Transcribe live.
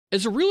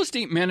As a real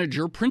estate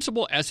manager,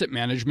 Principal Asset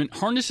Management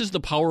harnesses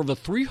the power of a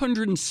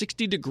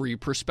 360-degree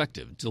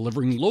perspective,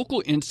 delivering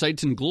local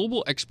insights and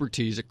global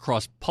expertise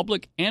across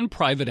public and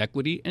private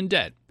equity and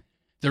debt.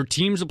 Their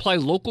teams apply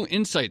local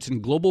insights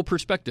and global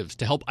perspectives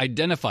to help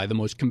identify the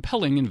most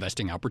compelling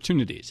investing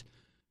opportunities.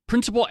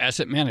 Principal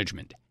Asset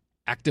Management.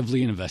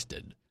 Actively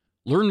invested.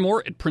 Learn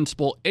more at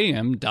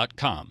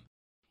principalam.com.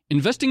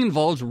 Investing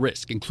involves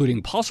risk,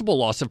 including possible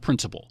loss of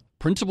principal.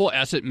 Principal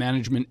Asset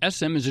Management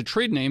SM is a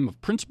trade name of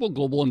Principal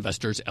Global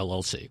Investors,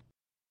 LLC.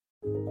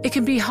 It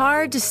can be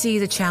hard to see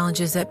the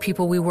challenges that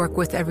people we work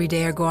with every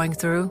day are going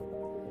through.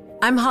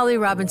 I'm Holly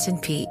Robinson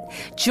Pete.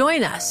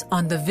 Join us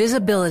on The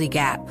Visibility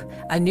Gap,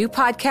 a new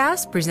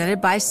podcast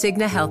presented by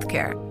Cigna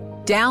Healthcare.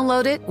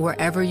 Download it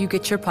wherever you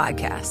get your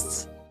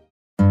podcasts.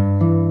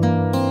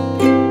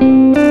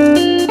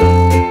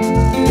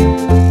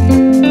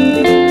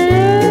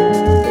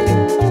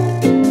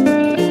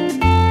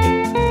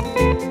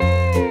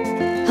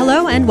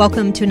 Hello and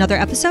welcome to another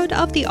episode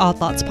of the Odd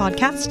Lots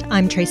podcast.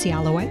 I'm Tracy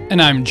Alloway.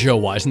 And I'm Joe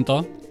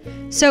Weisenthal.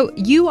 So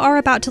you are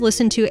about to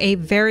listen to a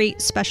very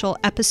special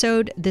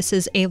episode. This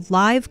is a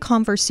live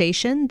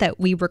conversation that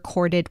we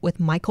recorded with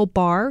Michael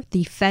Barr,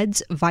 the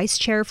Fed's Vice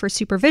Chair for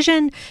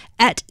Supervision,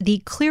 at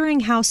the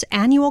Clearinghouse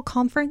Annual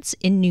Conference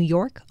in New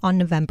York on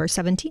November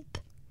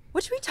 17th.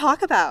 What should we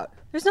talk about?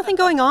 There's nothing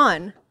going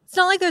on. It's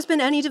not like there's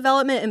been any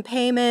development in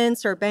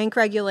payments or bank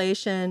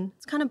regulation.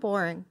 It's kind of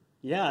boring.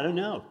 Yeah, I don't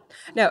know.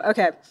 No,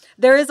 okay.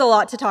 There is a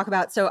lot to talk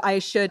about, so I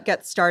should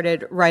get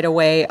started right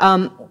away.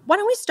 Why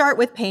don't we start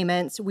with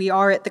payments? We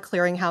are at the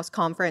Clearinghouse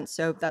Conference,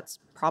 so that's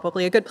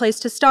probably a good place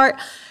to start.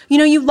 You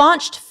know, you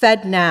launched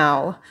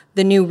FedNow,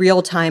 the new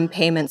real-time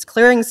payments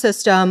clearing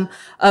system,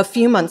 a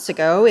few months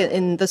ago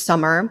in the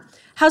summer.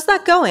 How's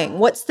that going?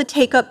 What's the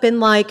take-up been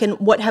like, and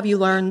what have you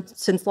learned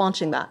since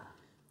launching that?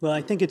 Well,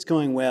 I think it's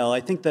going well. I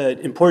think the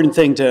important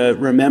thing to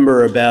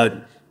remember about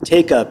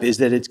take-up is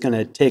that it's going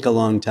to take a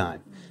long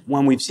time.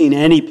 When we've seen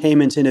any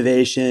payments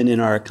innovation in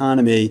our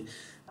economy,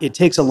 it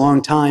takes a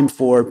long time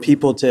for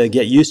people to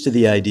get used to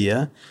the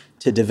idea,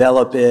 to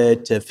develop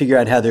it, to figure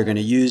out how they're going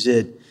to use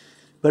it.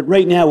 But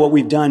right now, what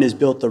we've done is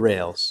built the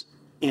rails.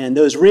 And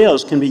those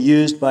rails can be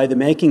used by the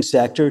banking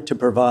sector to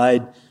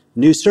provide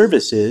new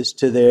services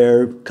to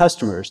their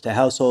customers, to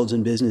households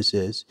and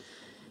businesses.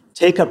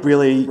 Take-up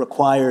really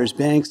requires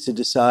banks to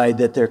decide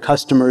that their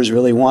customers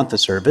really want the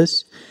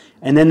service,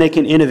 and then they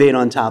can innovate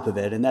on top of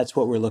it. And that's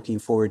what we're looking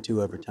forward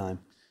to over time.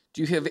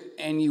 Do you have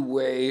any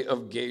way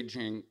of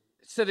gauging,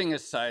 setting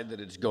aside that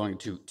it's going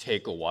to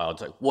take a while,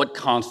 it's like what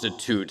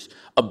constitutes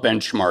a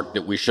benchmark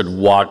that we should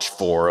watch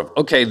for of,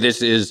 okay,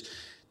 this is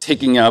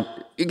taking up,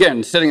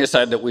 again, setting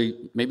aside that we,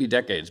 maybe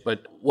decades,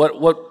 but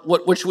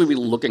what should we be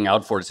looking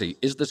out for to see,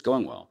 is this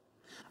going well?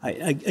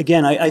 I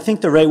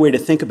think the right way to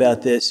think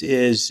about this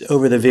is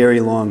over the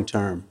very long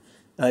term.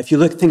 If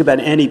you think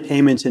about any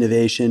payments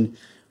innovation,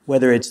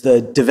 whether it's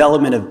the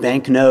development of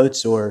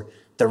banknotes or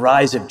the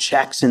rise of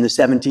checks in the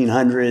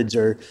 1700s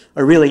or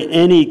really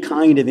any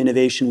kind of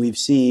innovation we've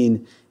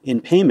seen in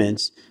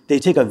payments, they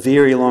take a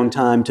very long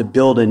time to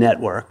build a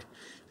network.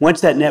 Once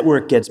that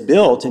network gets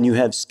built and you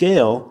have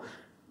scale,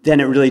 then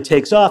it really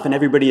takes off and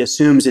everybody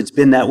assumes it's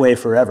been that way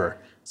forever.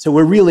 So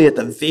we're really at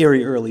the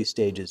very early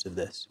stages of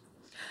this.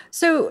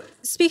 So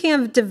speaking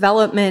of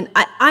development,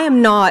 I am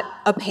not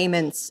a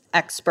payments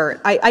expert.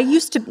 I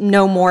used to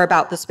know more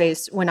about the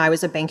space when I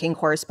was a banking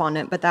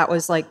correspondent, but that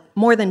was like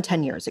more than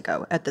 10 years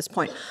ago at this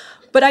point.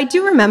 But I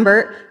do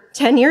remember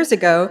 10 years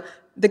ago,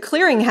 the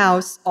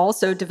Clearinghouse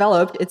also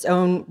developed its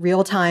own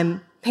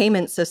real-time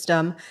payment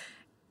system.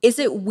 Is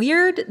it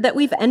weird that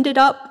we've ended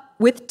up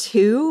with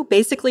two,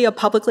 basically a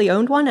publicly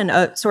owned one and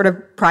a sort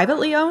of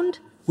privately owned?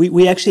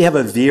 We actually have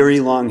a very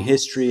long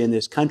history in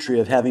this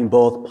country of having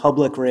both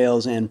public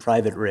rails and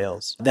private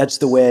rails. That's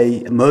the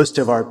way most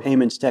of our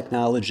payments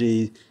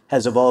technology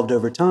has evolved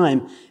over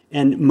time.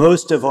 And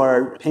most of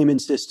our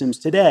payment systems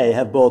today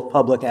have both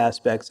public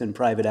aspects and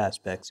private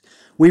aspects.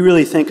 We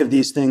really think of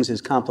these things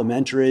as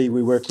complementary.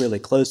 We work really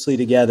closely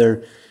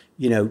together.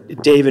 You know,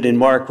 David and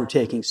Mark were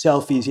taking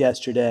selfies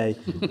yesterday.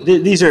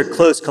 These are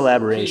close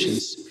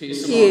collaborations.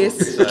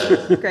 Peace.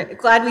 Great.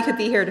 Glad we could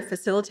be here to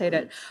facilitate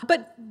it.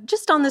 But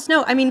just on this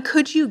note, I mean,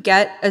 could you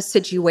get a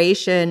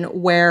situation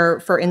where,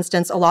 for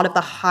instance, a lot of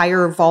the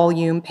higher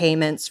volume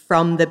payments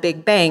from the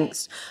big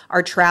banks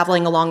are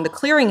traveling along the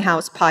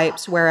clearinghouse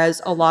pipes,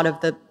 whereas a lot of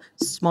the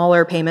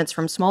smaller payments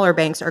from smaller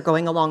banks are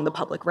going along the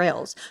public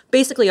rails,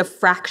 basically a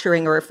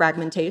fracturing or a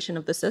fragmentation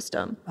of the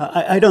system?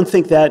 I don't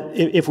think that,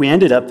 if we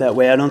ended up that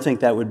way, I don't think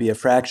that would be a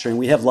fracturing.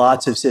 We have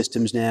lots of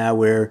systems now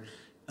where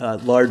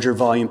larger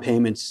volume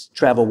payments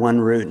travel one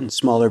route and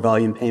smaller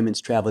volume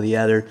payments travel the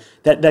other.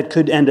 That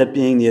could end up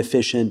being the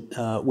efficient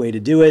way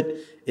to do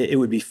it. It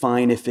would be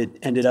fine if it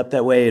ended up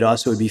that way. It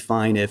also would be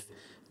fine if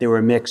there were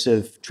a mix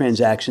of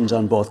transactions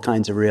on both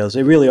kinds of rails.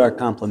 They really are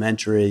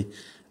complementary.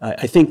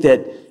 I think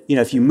that, you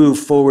know, if you move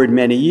forward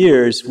many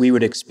years, we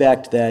would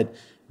expect that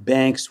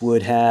banks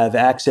would have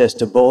access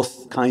to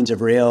both kinds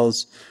of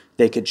rails.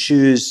 They could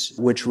choose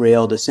which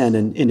rail to send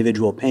an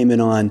individual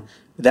payment on.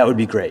 that would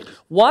be great.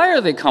 Why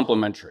are they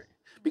complementary?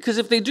 Because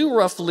if they do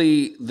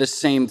roughly the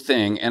same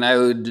thing, and I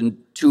would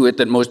intuit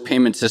that most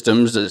payment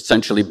systems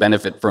essentially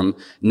benefit from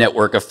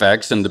network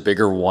effects, and the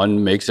bigger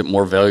one makes it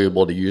more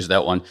valuable to use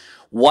that one,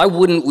 why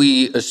wouldn't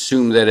we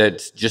assume that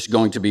it's just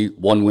going to be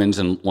one wins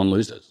and one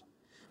loses?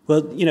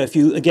 Well, if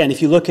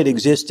you look at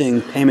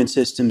existing payment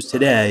systems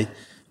today,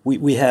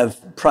 we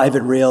have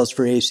private rails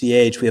for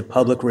ACH, we have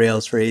public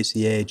rails for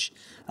ACH.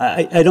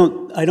 I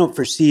don't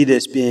foresee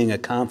this being a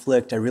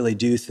conflict. I really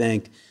do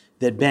think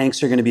that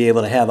banks are going to be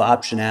able to have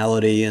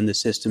optionality in the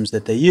systems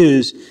that they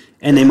use,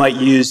 and they might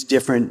use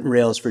different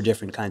rails for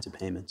different kinds of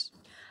payments.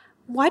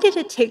 Why did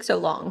it take so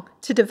long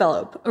to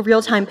develop a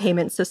real-time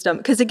payment system?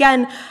 Because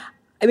again,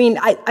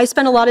 I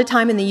spent a lot of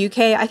time in the UK.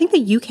 I think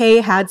the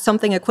UK had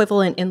something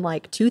equivalent in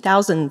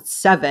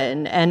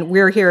 2007, and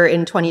we're here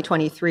in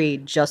 2023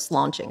 just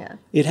launching it.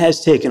 It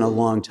has taken a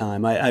long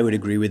time. I would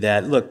agree with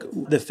that. Look,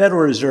 the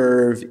Federal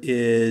Reserve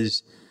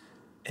is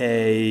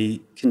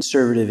a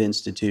conservative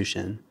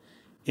institution,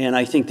 and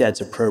I think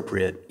that's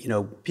appropriate.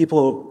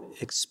 People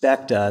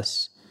expect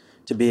us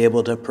to be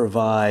able to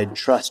provide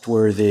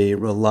trustworthy,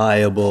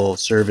 reliable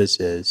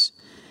services.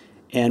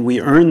 And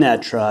we earn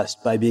that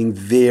trust by being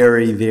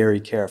very, very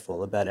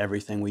careful about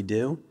everything we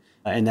do.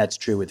 And that's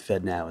true with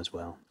FedNow as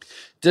well.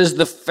 Does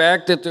the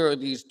fact that there are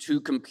these two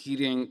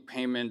competing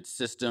payment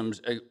systems,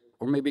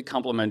 or maybe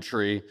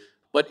complementary,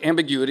 but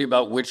ambiguity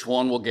about which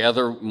one will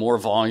gather more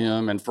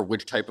volume and for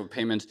which type of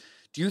payments,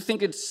 do you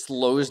think it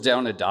slows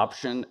down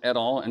adoption at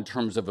all in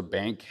terms of a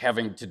bank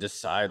having to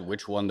decide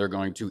which one they're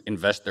going to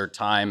invest their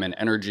time and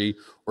energy,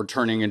 or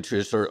turning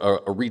into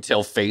a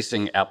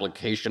retail-facing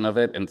application of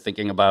it and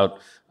thinking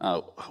about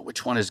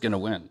which one is going to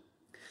win?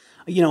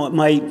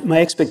 My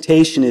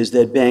expectation is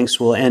that banks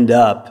will end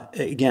up,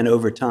 again,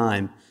 over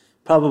time,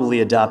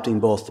 probably adopting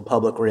both the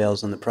public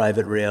rails and the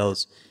private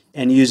rails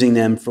and using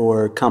them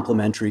for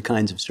complementary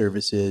kinds of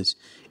services.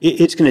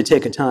 It's going to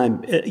take a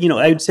time.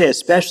 I would say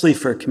especially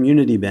for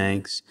community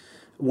banks,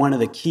 one of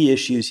the key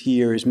issues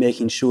here is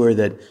making sure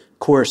that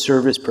core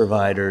service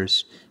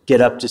providers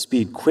get up to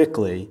speed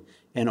quickly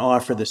and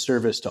offer the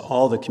service to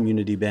all the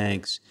community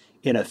banks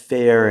in a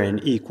fair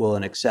and equal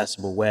and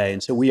accessible way.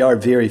 And so we are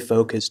very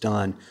focused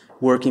on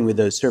working with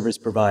those service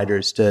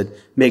providers to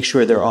make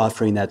sure they're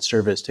offering that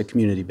service to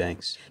community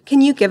banks. Can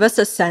you give us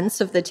a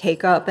sense of the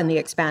take-up and the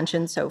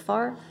expansion so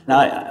far?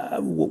 Now,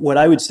 what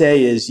I would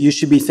say is you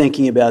should be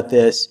thinking about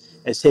this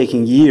as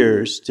taking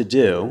years to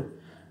do.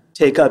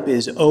 Take-up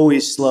is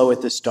always slow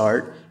at the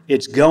start.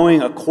 It's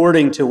going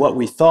according to what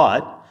we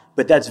thought,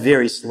 but that's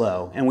very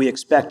slow, and we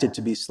expect it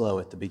to be slow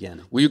at the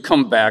beginning. Will you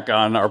come back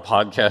on our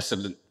podcast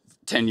in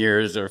 10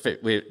 years or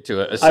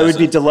to assess I would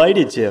be it?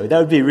 delighted to. That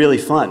would be really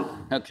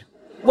fun. Okay.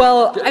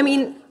 Well,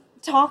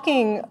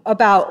 talking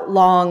about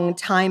long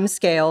time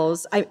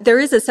scales, there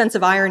is a sense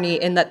of irony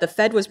in that the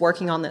Fed was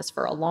working on this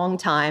for a long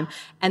time,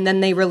 and then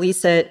they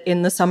release it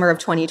in the summer of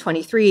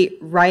 2023,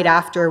 right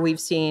after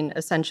we've seen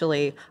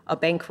essentially a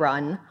bank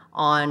run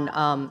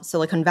on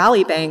Silicon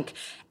Valley Bank.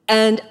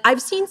 And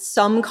I've seen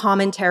some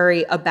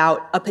commentary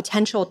about a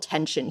potential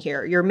tension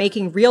here. You're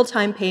making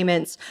real-time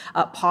payments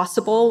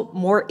possible,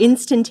 more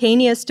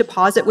instantaneous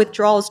deposit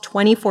withdrawals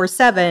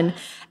 24/7,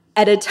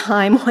 at a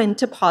time when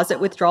deposit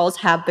withdrawals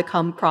have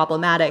become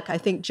problematic. I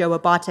think Joe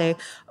Abate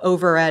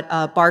over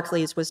at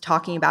Barclays was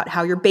talking about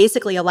how you're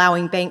basically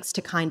allowing banks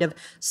to kind of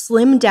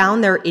slim down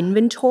their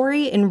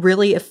inventory in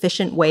really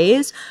efficient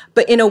ways,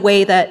 but in a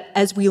way that,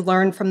 as we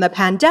learned from the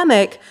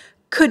pandemic,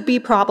 could be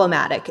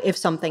problematic if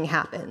something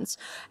happens.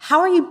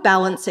 How are you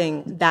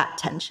balancing that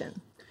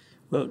tension?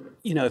 Well,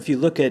 if you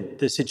look at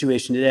the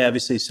situation today,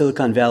 obviously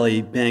Silicon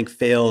Valley Bank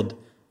failed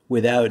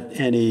without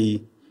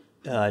any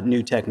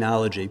new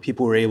technology.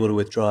 People were able to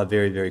withdraw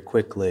very, very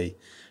quickly.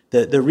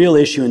 The real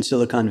issue in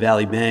Silicon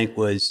Valley Bank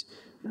was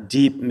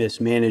deep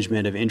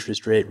mismanagement of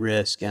interest rate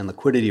risk and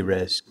liquidity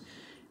risk,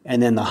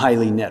 and then the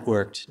highly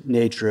networked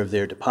nature of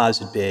their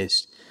deposit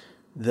base.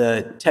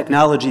 The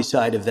technology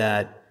side of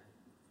that,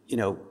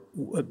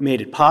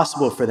 made it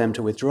possible for them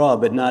to withdraw,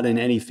 but not in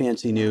any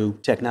fancy new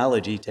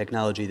technology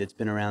that's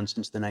been around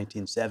since the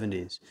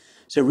 1970s.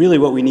 So really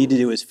what we need to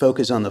do is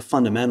focus on the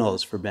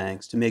fundamentals for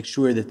banks to make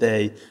sure that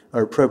they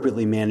are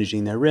appropriately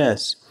managing their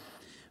risks.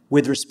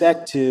 With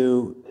respect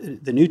to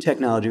the new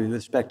technology, with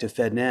respect to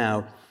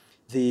FedNow,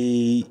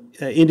 the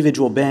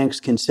individual banks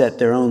can set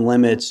their own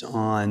limits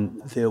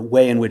on the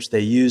way in which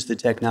they use the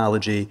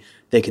technology.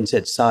 They can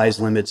set size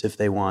limits if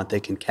they want. They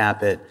can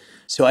cap it.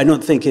 So I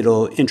don't think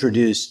it'll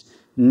introduce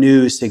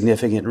new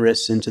significant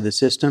risks into the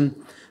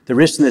system. The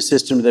risks in the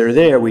system that are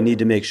there, we need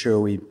to make sure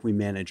we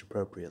manage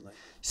appropriately.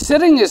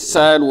 Setting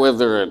aside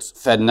whether it's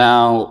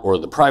FedNow or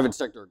the private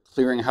sector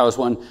clearinghouse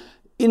one,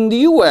 in the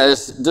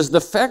U.S., does the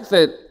fact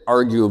that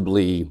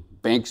arguably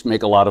banks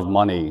make a lot of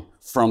money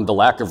from the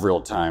lack of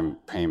real-time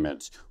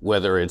payments,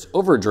 whether it's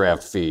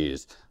overdraft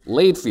fees,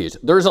 late fees,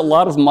 there's a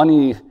lot of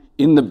money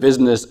in the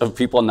business of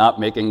people not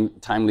making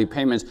timely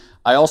payments.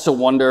 I also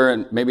wonder,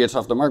 and maybe it's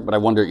off the mark, but I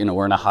wonder,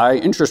 we're in a high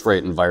interest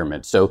rate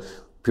environment. So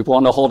people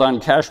want to hold on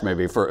cash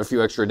maybe for a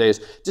few extra days.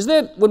 Does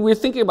that, when we're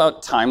thinking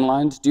about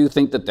timelines, do you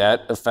think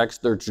that affects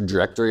the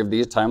trajectory of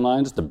these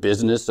timelines, the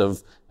business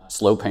of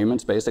slow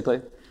payments,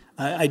 basically?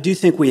 I do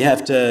think we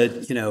have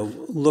to,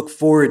 look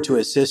forward to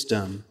a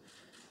system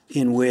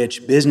in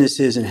which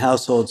businesses and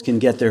households can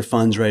get their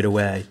funds right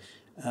away.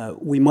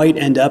 We might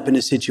end up in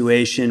a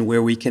situation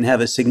where we can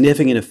have a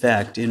significant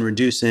effect in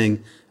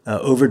reducing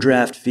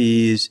overdraft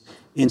fees,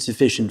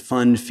 insufficient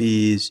fund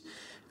fees,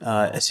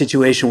 a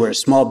situation where a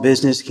small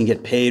business can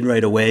get paid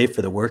right away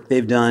for the work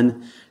they've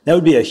done. That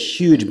would be a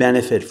huge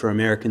benefit for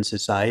American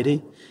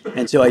society.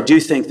 And so I do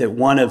think that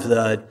one of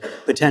the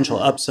potential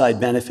upside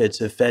benefits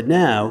of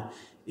FedNow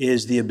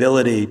is the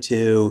ability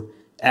to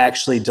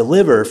actually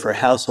deliver for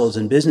households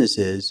and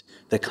businesses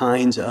the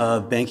kinds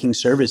of banking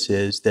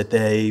services that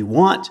they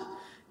want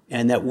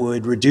and that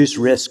would reduce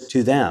risk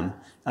to them.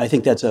 I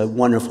think that's a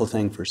wonderful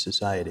thing for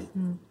society.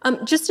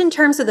 Just in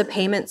terms of the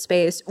payment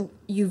space,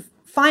 you've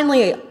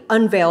finally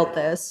unveiled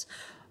this.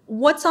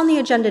 What's on the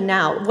agenda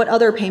now? What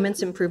other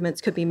payments improvements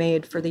could be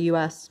made for the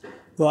U.S.?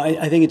 Well,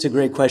 I think it's a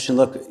great question.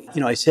 Look,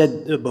 I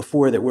said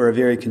before that we're a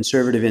very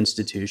conservative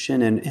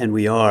institution, and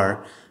we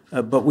are,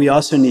 but we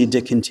also need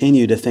to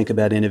continue to think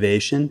about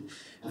innovation.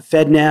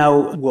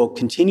 FedNow will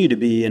continue to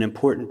be an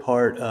important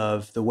part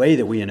of the way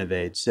that we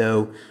innovate.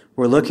 So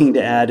we're looking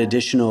to add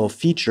additional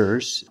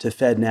features to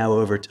FedNow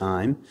over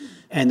time.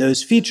 And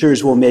those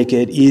features will make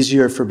it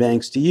easier for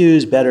banks to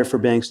use, better for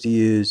banks to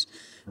use,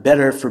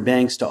 better for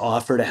banks to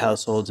offer to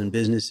households and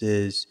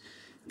businesses.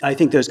 I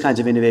think those kinds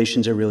of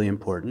innovations are really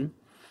important.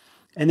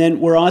 And then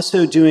we're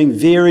also doing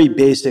very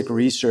basic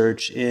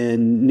research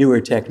in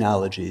newer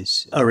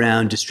technologies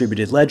around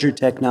distributed ledger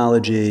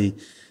technology,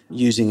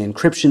 using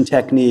encryption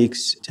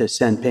techniques to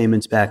send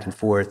payments back and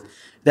forth.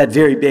 That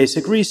very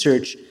basic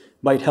research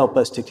might help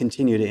us to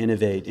continue to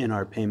innovate in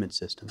our payment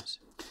systems.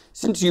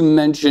 Since you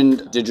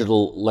mentioned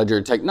digital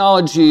ledger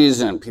technologies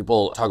and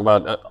people talk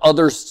about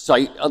other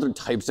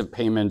types of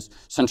payments,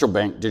 central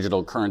bank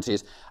digital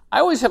currencies, I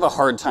always have a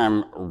hard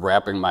time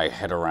wrapping my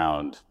head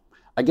around,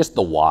 I guess,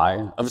 the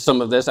why of some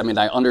of this. I mean,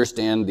 I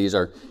understand these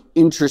are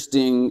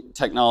interesting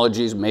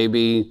technologies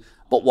maybe,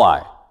 but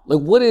why?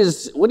 Like, what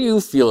do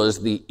you feel is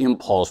the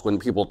impulse when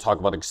people talk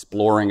about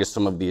exploring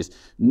some of these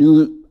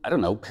new,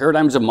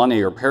 paradigms of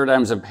money or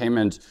paradigms of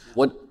payments,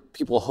 what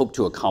people hope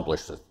to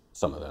accomplish with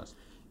some of this?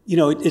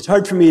 It's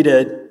hard for me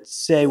to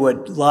say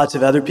what lots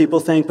of other people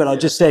think, but I'll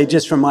just say,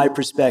 just from my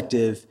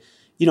perspective,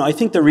 I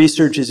think the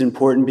research is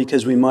important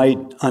because we might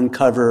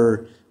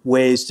uncover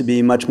ways to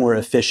be much more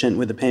efficient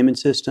with the payment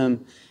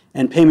system.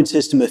 And payment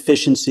system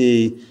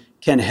efficiency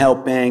can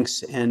help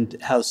banks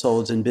and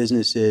households and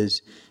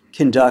businesses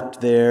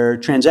conduct their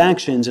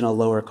transactions in a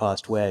lower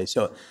cost way.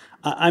 So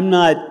I'm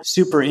not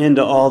super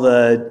into all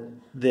the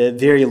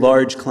very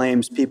large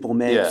claims people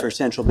make for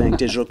central bank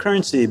digital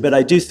currency, but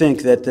I do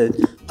think that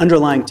the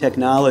underlying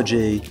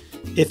technology,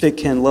 if it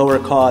can lower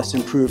costs,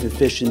 improve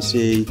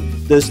efficiency,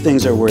 those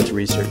things are worth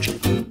researching.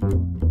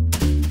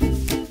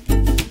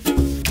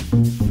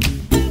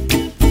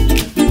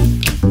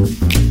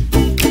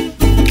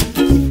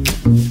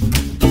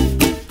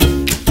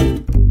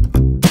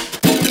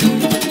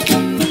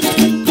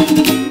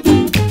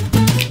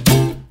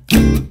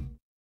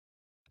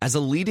 As a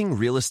leading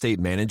real estate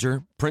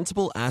manager,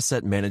 Principal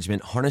Asset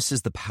Management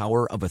harnesses the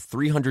power of a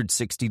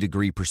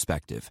 360-degree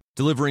perspective,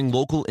 delivering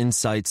local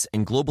insights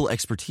and global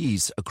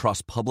expertise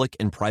across public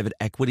and private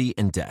equity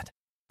and debt.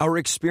 Our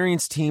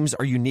experienced teams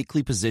are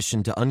uniquely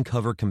positioned to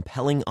uncover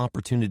compelling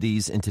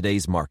opportunities in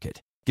today's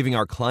market, giving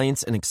our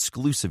clients an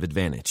exclusive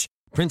advantage.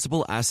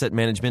 Principal Asset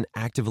Management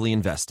actively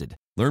invested.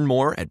 Learn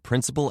more at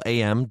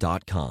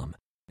principalam.com.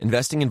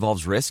 Investing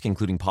involves risk,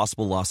 including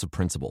possible loss of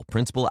principal.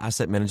 Principal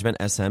Asset Management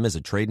SM is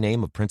a trade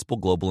name of Principal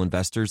Global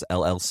Investors,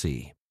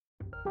 LLC.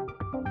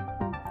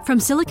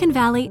 From Silicon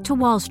Valley to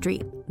Wall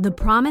Street, the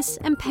promise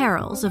and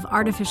perils of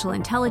artificial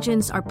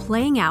intelligence are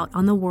playing out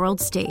on the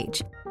world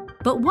stage.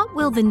 But what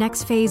will the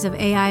next phase of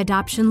AI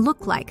adoption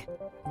look like?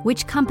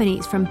 Which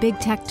companies, from big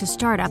tech to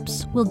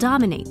startups, will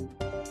dominate?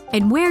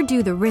 And where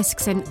do the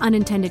risks and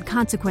unintended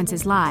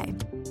consequences lie?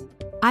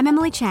 I'm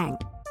Emily Chang.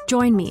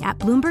 Join me at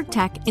Bloomberg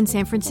Tech in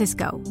San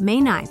Francisco, May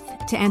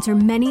 9th, to answer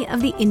many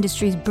of the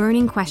industry's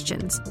burning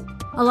questions,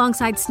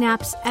 alongside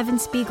Snap's Evan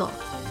Spiegel,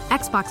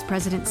 Xbox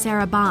President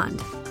Sarah Bond,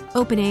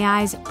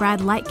 OpenAI's Brad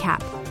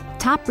Lightcap,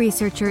 top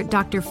researcher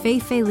Dr.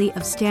 Fei Li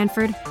of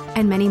Stanford,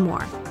 and many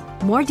more.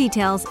 More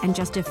details and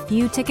just a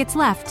few tickets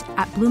left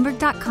at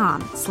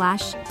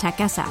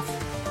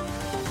Bloomberg.com/TechSF.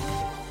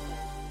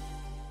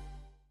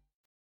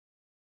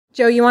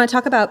 Joe, you want to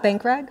talk about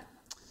bank reg?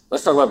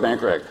 Let's talk about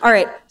bank reg. All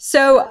right.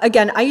 So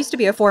again, I used to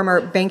be a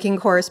former banking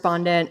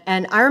correspondent,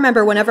 and I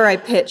remember whenever I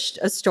pitched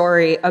a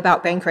story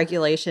about bank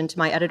regulation to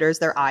my editors,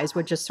 their eyes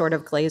would just sort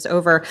of glaze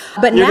over.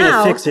 But You're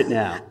now, going to fix it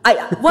now.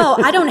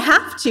 I don't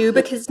have to,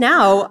 because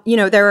now,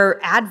 there are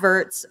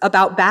adverts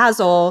about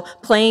Basel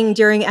playing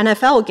during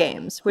NFL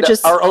games, which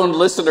is our own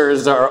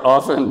listeners of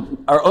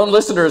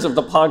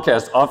the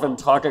podcast often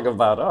talking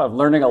about, I'm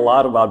learning a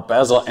lot about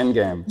Basel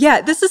Endgame. Yeah,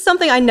 this is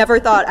something I never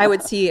thought I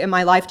would see in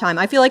my lifetime.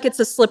 I feel like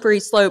it's a slippery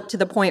slope to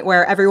the point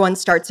where everyone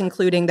starts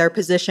including their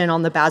position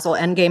on the Basel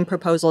Endgame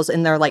proposals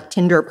in their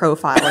Tinder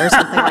profile or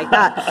something like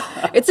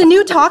that. It's a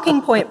new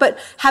talking point, but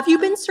have you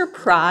been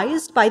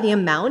surprised by the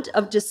amount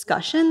of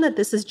discussion that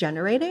this is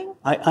generating?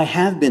 I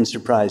have been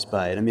surprised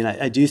by it. I mean,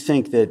 I do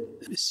think that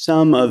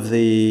some of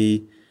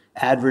the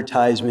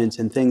advertisements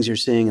and things you're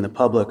seeing in the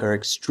public are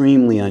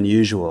extremely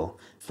unusual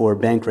for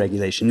bank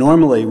regulation.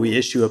 Normally, we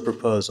issue a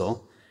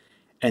proposal,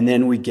 and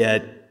then we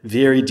get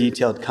very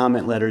detailed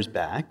comment letters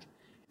back,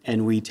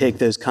 and we take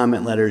those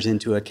comment letters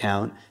into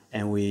account,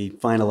 and we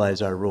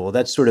finalize our rule.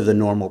 That's sort of the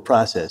normal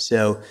process.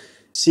 So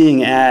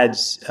seeing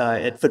ads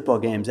at football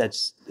games,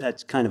 that's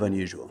kind of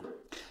unusual.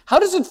 How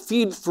does it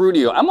feed through to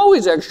you? I'm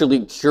always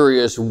actually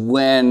curious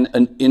when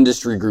an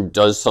industry group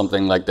does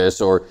something like this,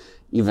 or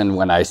even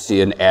when I see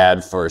an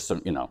ad for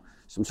some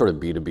sort of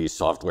B2B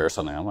software or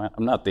something.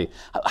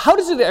 How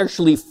does it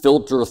actually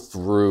filter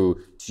through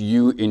to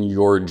you in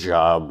your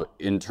job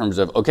in terms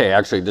of,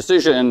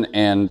 decision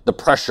and the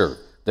pressure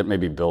that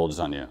maybe builds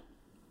on you?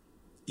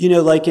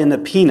 Like in the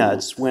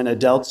Peanuts, when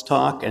adults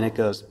talk and it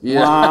goes, yeah.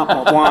 wah,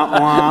 wah,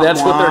 wah,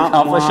 that's wah, what they're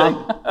accomplishing.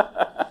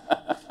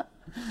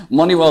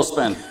 Money well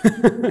spent.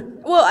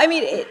 Well, I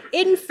mean,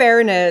 in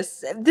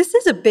fairness, this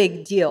is a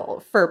big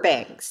deal for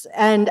banks.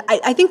 And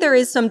I think there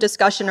is some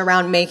discussion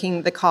around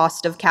making the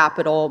cost of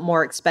capital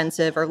more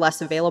expensive or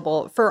less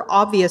available for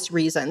obvious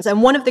reasons.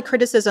 And one of the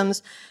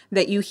criticisms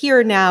that you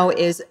hear now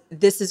is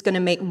this is going to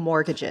make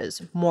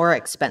mortgages more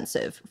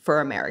expensive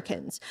for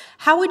Americans.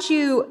 How would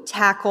you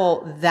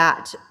tackle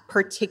that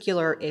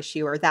particular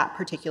issue or that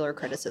particular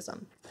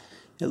criticism?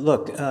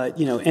 Look,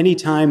 any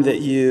time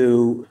that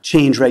you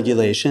change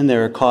regulation,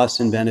 there are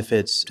costs and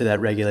benefits to that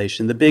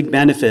regulation. The big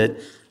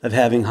benefit of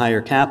having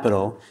higher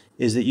capital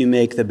is that you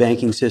make the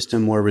banking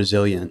system more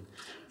resilient.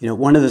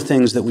 One of the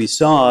things that we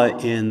saw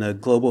in the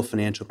global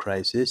financial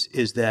crisis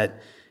is that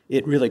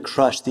it really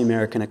crushed the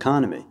American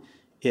economy.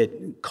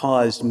 It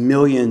caused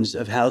millions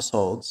of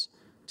households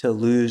to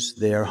lose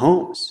their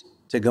homes,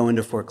 to go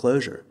into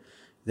foreclosure.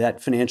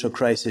 That financial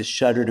crisis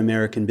shuttered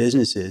American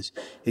businesses.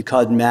 It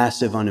caused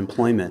massive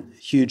unemployment,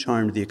 huge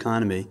harm to the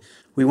economy.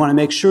 We want to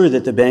make sure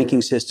that the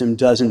banking system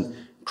doesn't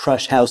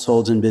crush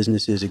households and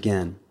businesses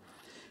again.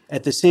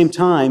 At the same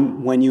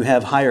time, when you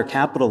have higher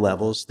capital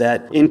levels,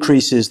 that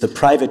increases the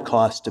private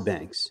cost to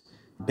banks.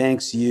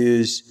 Banks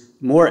use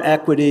more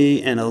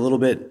equity and a little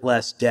bit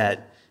less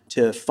debt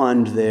to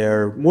fund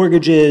their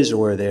mortgages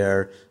or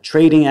their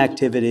trading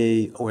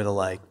activity or the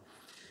like.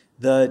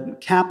 The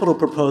capital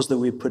proposal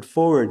that we put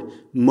forward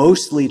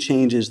mostly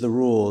changes the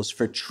rules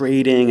for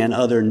trading and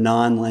other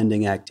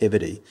non-lending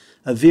activity.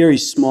 A very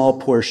small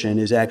portion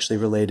is actually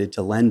related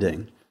to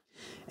lending.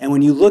 And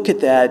when you look at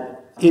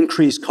that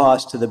increased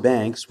cost to the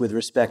banks with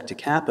respect to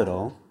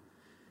capital,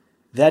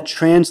 that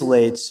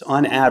translates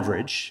on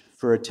average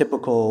for a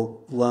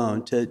typical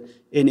loan to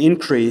an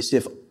increase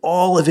if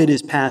all of it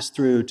is passed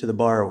through to the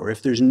borrower.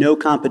 If there's no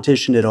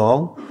competition at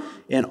all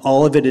and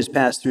all of it is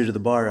passed through to the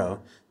borrower,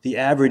 the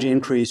average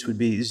increase would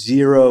be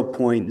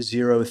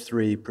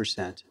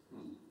 0.03%.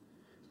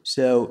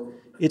 So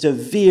it's a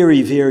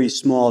very, very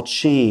small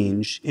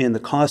change in the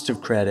cost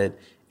of credit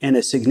and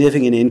a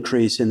significant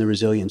increase in the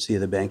resiliency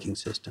of the banking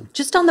system.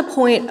 Just on the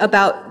point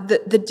about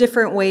the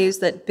different ways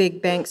that big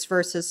banks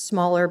versus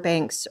smaller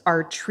banks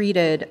are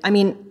treated, I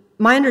mean,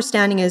 my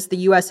understanding is the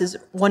U.S. is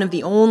one of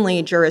the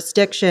only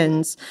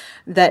jurisdictions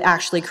that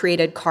actually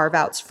created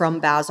carve-outs from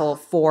Basel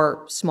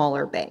for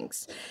smaller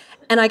banks.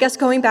 And I guess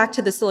going back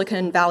to the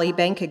Silicon Valley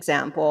Bank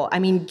example, I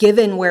mean,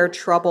 given where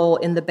trouble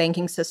in the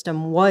banking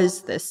system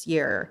was this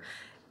year,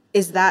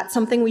 is that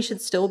something we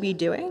should still be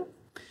doing?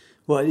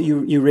 Well,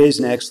 you raise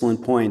an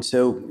excellent point.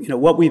 So,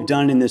 what we've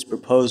done in this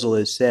proposal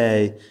is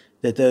say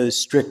that those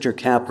stricter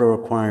capital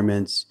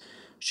requirements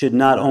should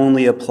not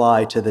only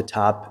apply to the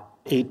top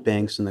 8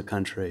 banks in the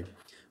country,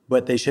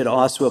 but they should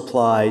also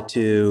apply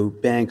to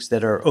banks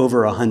that are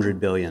over 100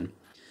 billion.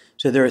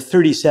 So there are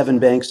 37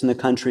 banks in the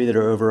country that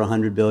are over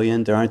 100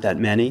 billion. There aren't that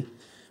many.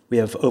 We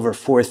have over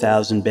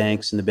 4,000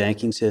 banks in the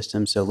banking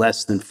system, so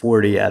less than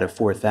 40 out of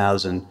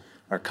 4,000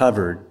 are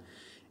covered.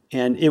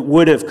 And it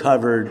would have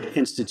covered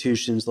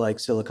institutions like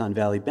Silicon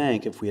Valley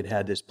Bank if we had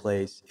had this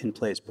in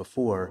place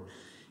before.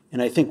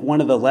 And I think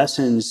one of the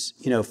lessons,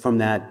 from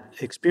that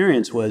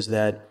experience was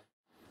that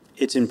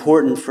it's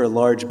important for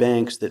large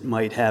banks that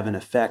might have an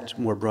effect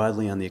more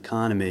broadly on the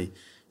economy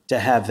to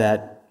have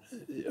that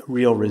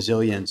real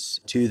resilience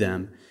to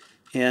them.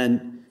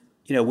 And,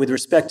 with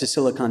respect to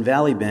Silicon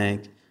Valley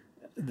Bank,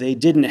 they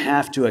didn't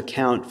have to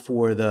account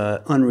for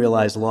the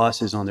unrealized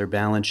losses on their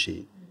balance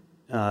sheet.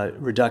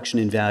 reduction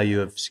in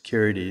value of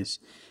securities.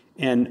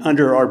 And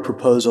under our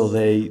proposal,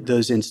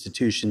 those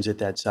institutions at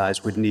that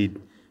size would need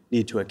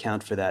to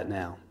account for that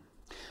now.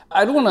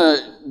 I don't want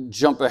to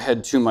jump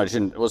ahead too much,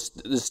 and this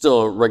is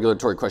still a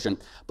regulatory question.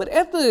 But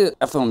at the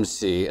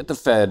FOMC, at the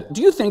Fed,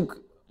 do you think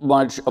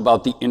much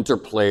about the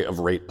interplay of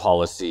rate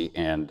policy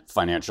and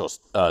financial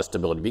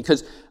stability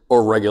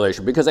or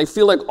regulation? Because I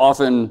feel like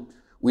often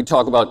we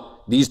talk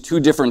about these two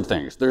different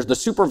things. There's the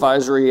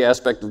supervisory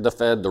aspect of the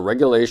Fed, the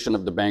regulation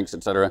of the banks,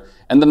 et cetera,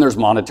 and then there's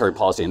monetary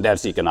policy, and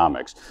that's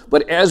economics.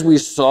 But as we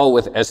saw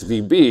with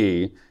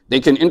SVB, they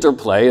can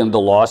interplay, and the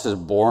losses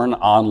borne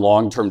on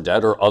long-term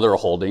debt or other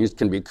holdings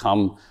can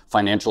become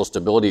financial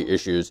stability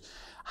issues.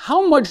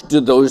 How much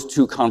do those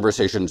two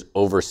conversations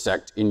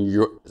oversect in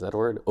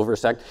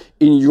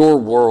your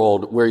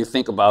world, where you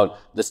think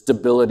about the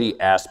stability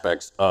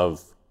aspects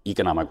of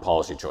economic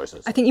policy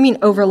choices? I think you mean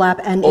overlap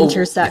and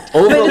intersect.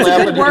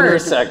 Overlap and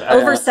intersect.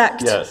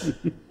 Oversect. Yes.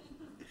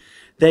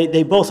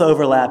 They both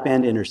overlap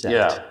and intersect.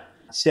 Yeah.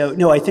 So,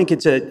 no, I think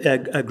it's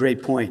a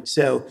great point.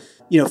 So,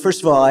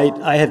 first of all,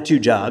 I have two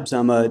jobs.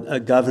 I'm a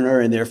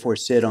governor and therefore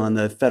sit on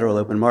the Federal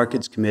Open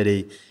Markets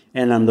Committee,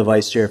 and I'm the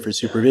vice chair for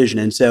supervision.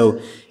 And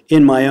so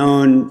in my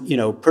own,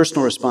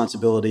 personal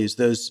responsibilities,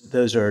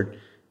 those are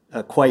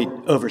quite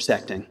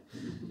oversecting.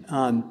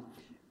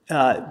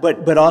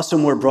 But also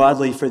more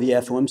broadly for the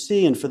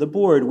FOMC and for the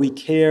board, we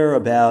care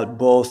about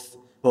both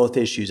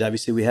issues.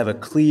 Obviously, we have a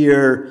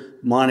clear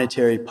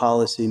monetary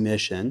policy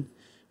mission.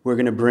 We're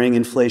going to bring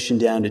inflation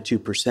down to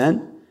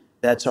 2%.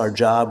 That's our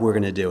job. We're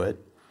going to do it.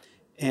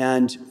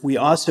 And we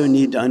also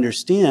need to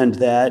understand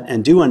that,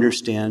 and do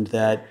understand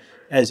that,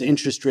 as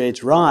interest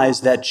rates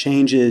rise, that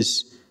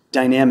changes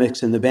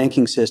dynamics in the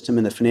banking system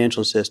and the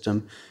financial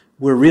system.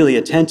 We're really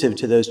attentive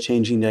to those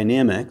changing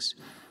dynamics.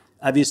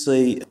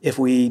 Obviously, if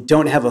we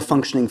don't have a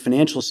functioning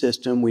financial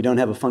system, we don't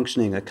have a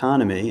functioning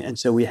economy, and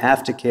so we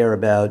have to care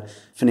about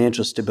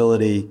financial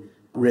stability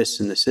risks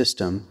in the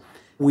system.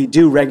 We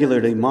do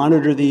regularly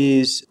monitor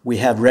these. We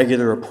have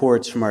regular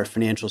reports from our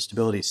financial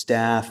stability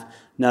staff,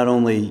 not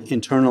only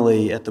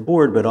internally at the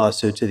board, but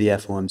also to the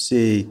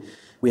FOMC.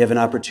 We have an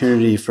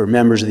opportunity for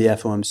members of the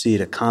FOMC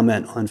to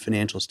comment on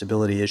financial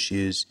stability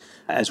issues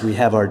as we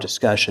have our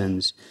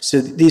discussions.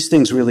 So these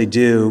things really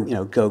do,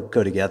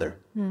 go together.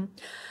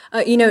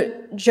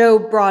 Joe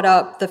brought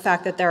up the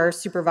fact that there are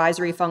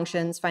supervisory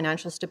functions,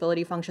 financial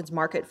stability functions,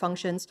 market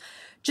functions.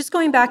 Just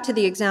going back to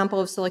the example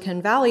of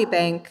Silicon Valley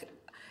Bank,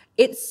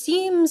 it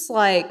seems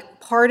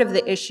like part of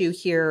the issue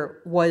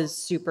here was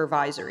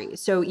supervisory.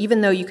 So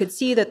even though you could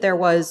see that there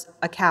was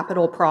a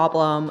capital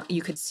problem,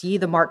 you could see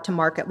the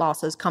mark-to-market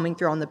losses coming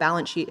through on the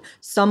balance sheet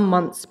some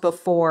months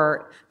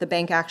before the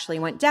bank actually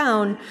went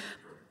down,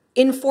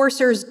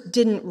 enforcers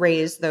didn't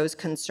raise those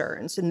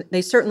concerns, and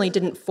they certainly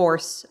didn't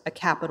force a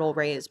capital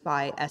raise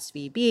by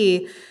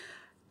SVB.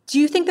 Do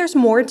you think there's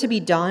more to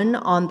be done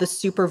on the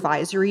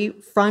supervisory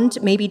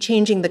front, maybe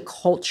changing the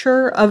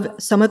culture of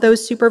some of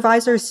those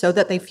supervisors so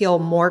that they feel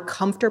more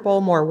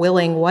comfortable, more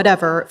willing,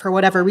 for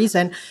whatever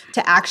reason,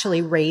 to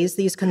actually raise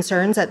these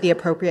concerns at the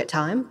appropriate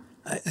time?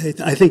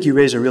 I think you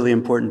raise a really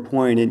important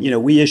point.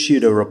 And, we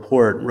issued a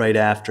report right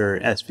after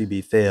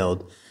SVB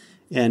failed.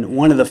 And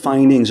one of the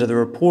findings of the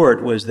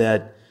report was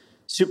that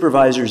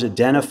supervisors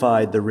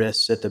identified the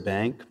risks at the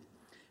bank,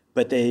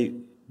 but they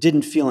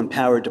didn't feel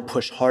empowered to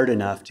push hard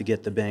enough to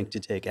get the bank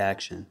to take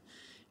action.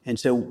 And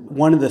so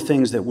one of the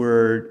things that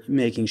we're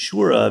making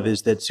sure of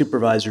is that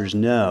supervisors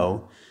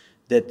know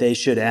that they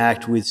should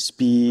act with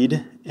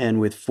speed and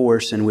with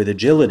force and with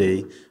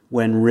agility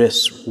when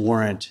risks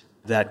warrant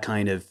that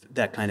kind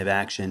of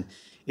action.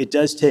 It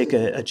does take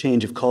a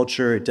change of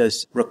culture. It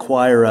does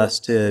require us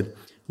to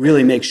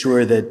really make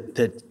sure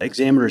that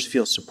examiners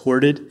feel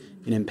supported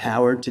and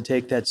empowered to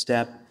take that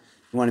step.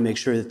 We want to make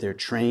sure that they're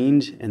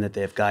trained and that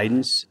they have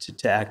guidance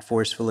to act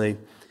forcefully.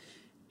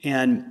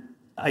 And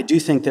I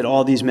do think that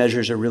all these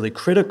measures are really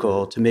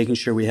critical to making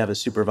sure we have a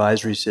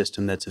supervisory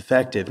system that's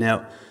effective.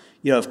 Now,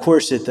 of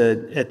course, at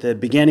the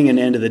beginning and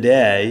end of the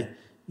day,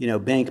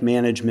 bank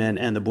management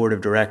and the board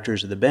of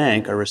directors of the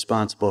bank are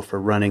responsible for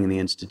running the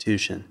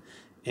institution.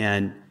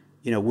 And,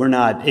 we're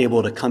not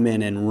able to come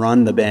in and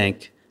run the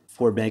bank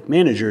for bank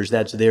managers.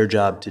 That's their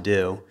job to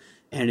do.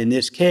 And in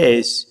this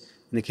case,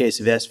 in the case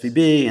of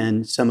SVB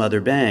and some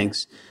other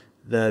banks,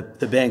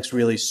 the banks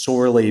really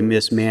sorely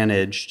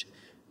mismanaged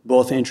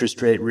both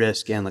interest rate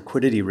risk and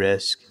liquidity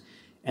risk.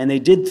 And they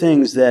did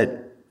things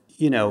that,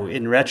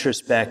 in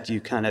retrospect,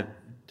 you kind of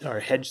are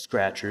head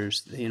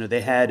scratchers.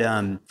 They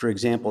had, for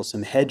example,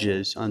 some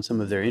hedges on some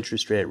of their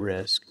interest rate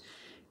risk,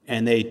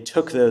 and they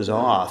took those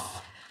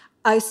off.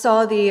 I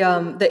saw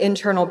the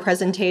internal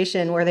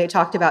presentation where they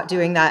talked about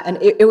doing that,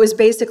 and it was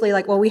basically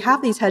like, well, we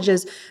have these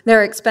hedges,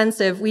 they're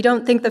expensive, we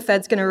don't think the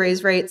Fed's going to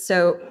raise rates,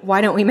 so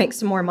why don't we make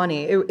some more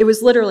money? It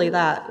was literally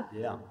that.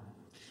 Yeah,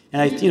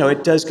 and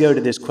it does go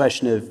to this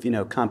question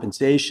of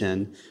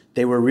compensation.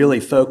 They were really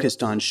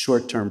focused on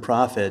short-term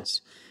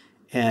profits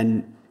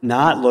and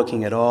not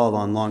looking at all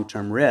on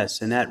long-term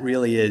risks, and that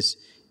really is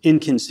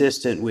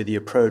inconsistent with the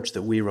approach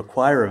that we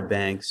require of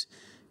banks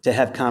to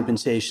have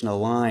compensation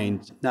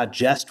aligned, not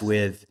just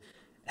with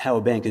how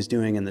a bank is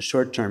doing in the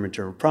short term in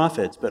terms of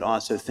profits, but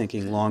also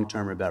thinking long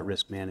term about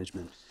risk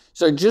management.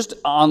 So just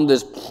on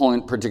this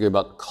point, particularly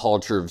about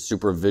culture of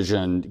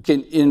supervision,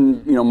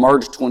 in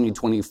March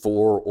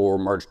 2024 or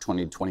March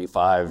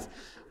 2025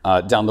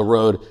 down the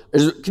road,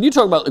 can you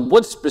talk about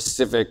what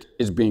specific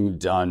is being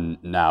done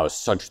now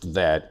such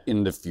that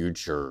in the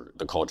future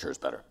the culture is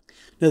better?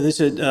 No,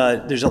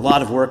 there's a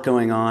lot of work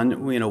going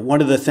on.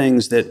 One of the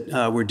things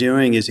that we're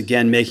doing is,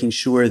 again, making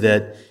sure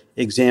that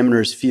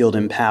examiners feel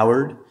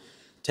empowered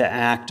to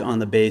act on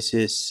the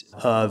basis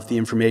of the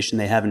information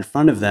they have in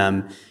front of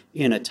them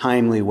in a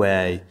timely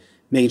way,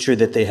 making sure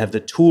that they have the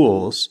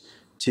tools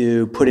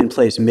to put in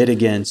place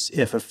mitigants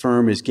if a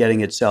firm is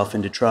getting itself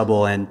into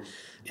trouble and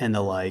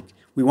the like.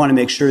 We want to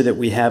make sure that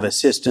we have a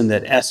system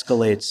that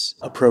escalates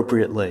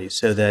appropriately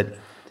so that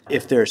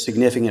if there are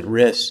significant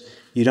risks,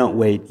 you don't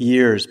wait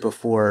years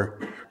before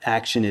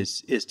action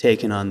is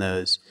taken on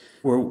those.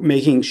 We're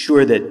making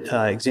sure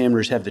that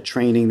examiners have the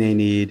training they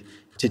need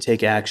to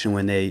take action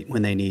when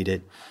they need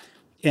it.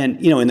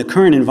 And, in the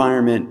current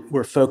environment,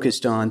 we're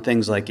focused on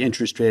things like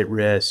interest rate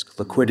risk,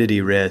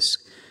 liquidity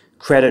risk,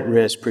 credit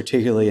risk,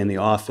 particularly in the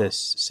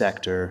office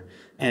sector,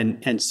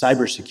 and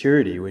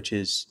cybersecurity, which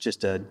is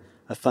just a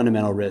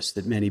fundamental risk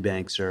that many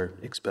banks are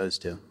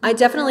exposed to. I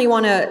definitely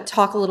want to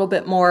talk a little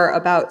bit more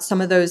about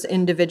some of those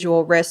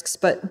individual risks,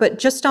 but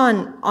just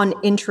on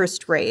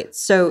interest rates.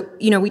 So,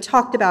 we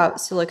talked about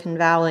Silicon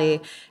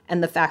Valley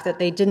and the fact that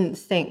they didn't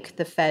think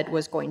the Fed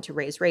was going to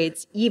raise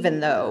rates,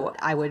 even though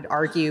I would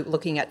argue,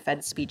 looking at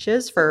Fed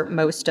speeches for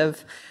most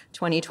of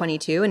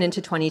 2022 and into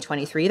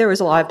 2023, there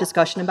was a lot of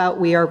discussion about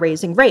we are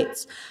raising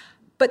rates.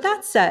 But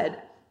that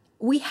said,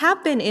 we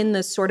have been in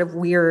this sort of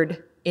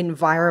weird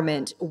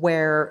environment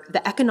where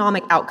the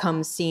economic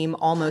outcomes seem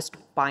almost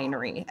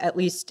binary, at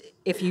least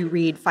if you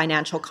read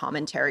financial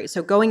commentary.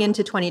 So going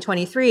into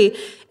 2023,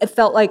 it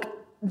felt like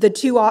the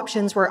two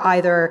options were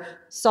either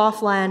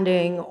soft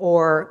landing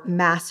or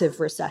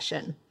massive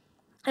recession.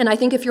 And I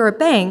think if you're a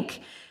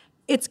bank,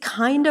 it's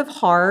kind of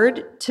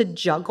hard to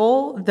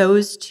juggle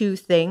those two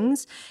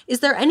things.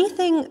 Is there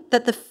anything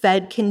that the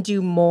Fed can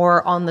do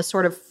more on the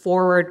sort of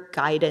forward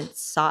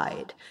guidance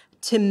side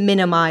to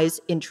minimize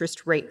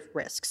interest rate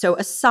risk? So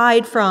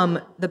aside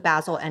from the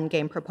Basel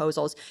Endgame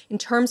proposals, in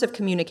terms of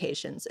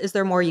communications, is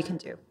there more you can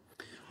do?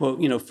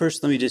 Well,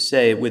 first let me just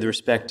say, with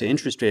respect to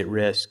interest rate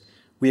risk,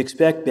 we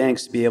expect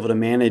banks to be able to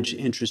manage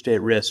interest rate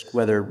risk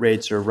whether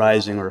rates are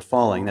rising or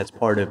falling. That's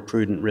part of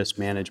prudent risk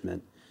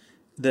management.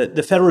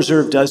 The Federal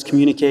Reserve does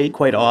communicate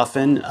quite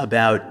often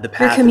about the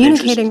path. They're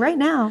communicating right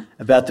now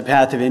about the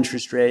path of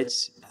interest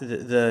rates.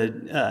 The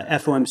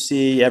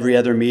FOMC, every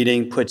other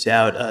meeting, puts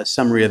out a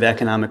summary of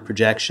economic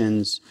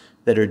projections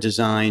that are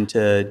designed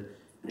to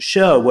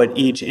show what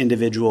each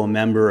individual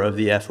member of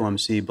the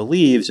FOMC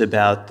believes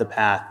about the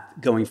path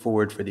going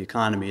forward for the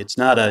economy. It's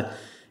not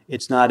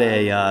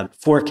a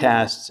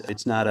forecast.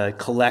 It's not a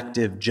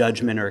collective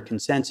judgment or a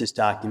consensus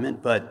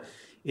document, but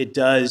it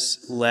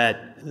does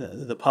let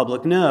the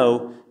public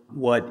know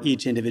what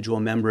each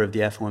individual member of the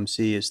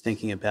FOMC is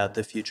thinking about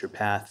the future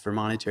path for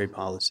monetary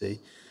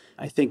policy.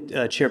 I think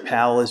Chair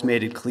Powell has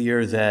made it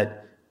clear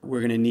that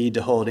we're going to need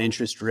to hold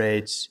interest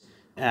rates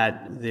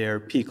at their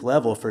peak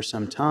level for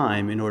some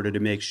time in order to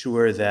make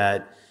sure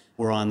that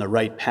we're on the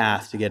right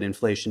path to get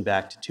inflation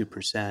back to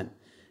 2%.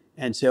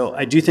 And so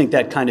I do think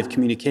that kind of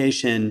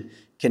communication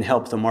can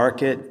help the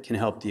market, can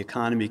help the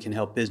economy, can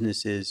help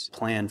businesses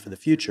plan for the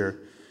future.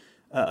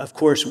 Of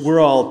course, we're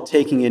all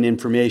taking in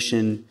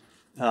information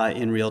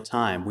in real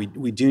time.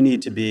 We do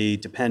need to be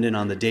dependent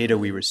on the data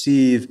we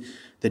receive.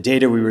 The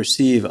data we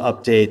receive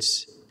helps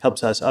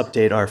us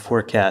update our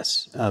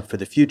forecasts for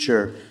the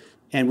future.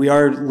 And we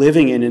are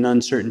living in an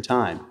uncertain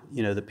time.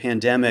 The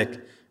pandemic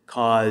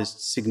caused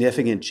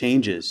significant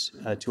changes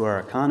to our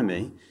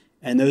economy,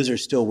 and those are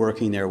still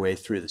working their way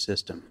through the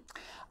system.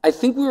 I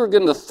think we were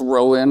going to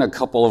throw in a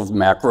couple of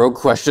macro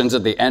questions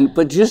at the end,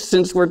 but just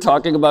since we're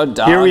talking about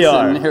dots. Here we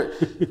are.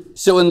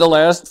 So in the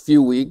last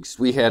few weeks,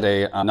 we had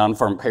a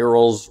non-farm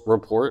payrolls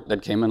report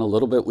that came in a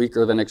little bit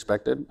weaker than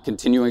expected.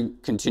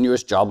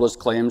 Continuous jobless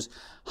claims,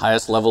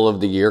 highest level of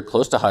the year,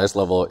 close to highest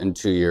level in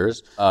 2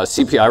 years.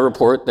 CPI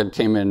report that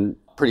came in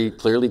pretty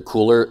clearly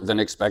cooler than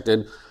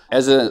expected.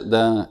 As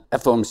the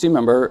FOMC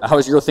member, how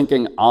is your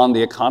thinking on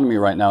the economy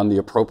right now and the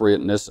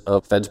appropriateness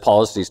of Fed's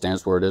policy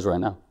stance where it is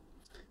right now?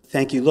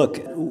 Thank you. Look,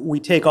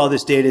 we take all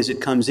this data as it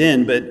comes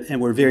in,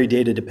 and we're very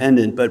data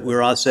dependent, but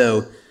we're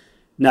also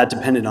not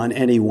dependent on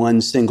any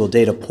one single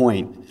data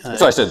point.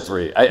 So I said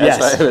three.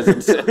 Yes.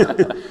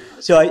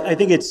 So I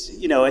think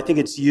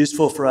it's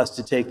useful for us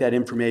to take that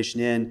information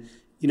in.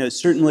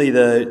 Certainly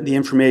the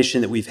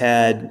information that we've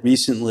had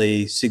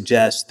recently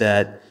suggests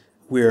that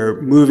we're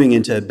moving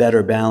into a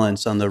better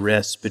balance on the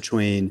risks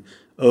between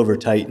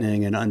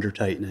over-tightening and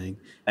under-tightening.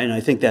 And I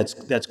think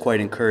that's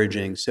quite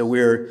encouraging. So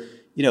we're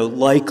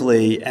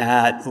likely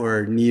at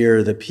or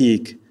near the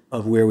peak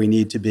of where we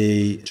need to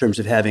be in terms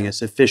of having a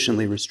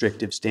sufficiently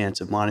restrictive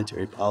stance of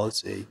monetary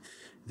policy.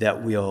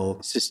 that will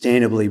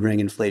sustainably bring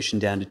inflation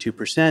down to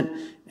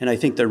 2%. And I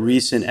think the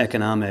recent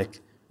economic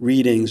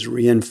readings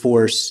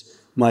reinforce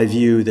my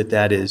view that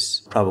that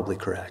is probably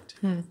correct.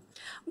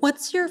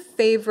 What's your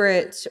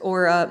favorite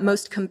or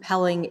most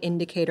compelling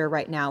indicator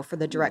right now for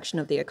the direction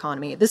of the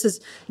economy? This is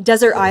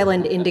desert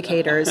island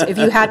indicators. If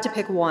you had to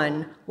pick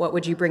one, what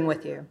would you bring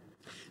with you?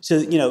 So,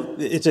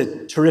 it's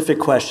a terrific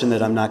question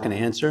that I'm not going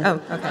to answer.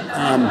 Oh,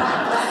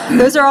 okay.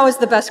 Those are always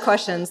the best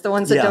questions, the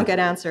ones that don't get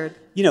answered.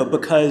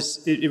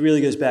 Because it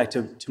really goes back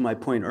to my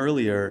point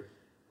earlier.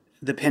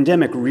 The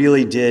pandemic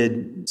really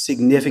did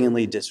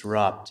significantly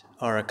disrupt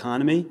our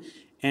economy,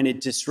 and it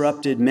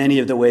disrupted many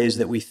of the ways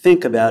that we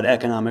think about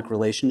economic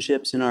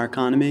relationships in our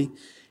economy.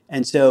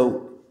 And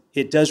so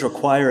it does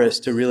require us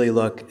to really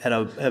look at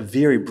a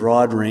very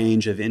broad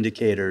range of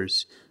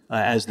indicators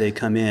as they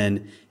come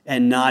in,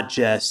 and not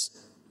just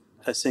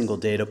a single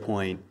data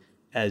point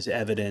as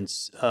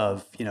evidence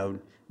of,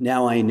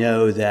 now I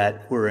know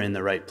that we're in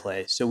the right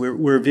place. So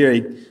we're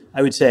very,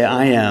 I would say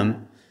I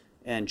am,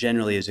 and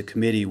generally as a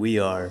committee, we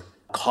are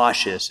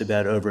cautious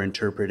about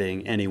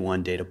overinterpreting any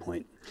one data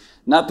point.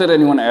 Not that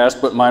anyone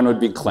asked, but mine would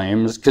be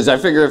claims, because I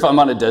figure if I'm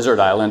on a desert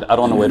island, I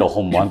don't want to wait a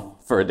whole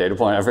month for a data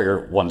point. I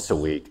figure once a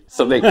week,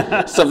 something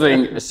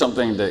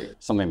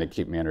to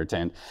keep me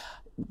entertained.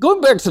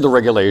 Going back to the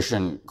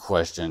regulation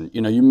question,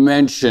 you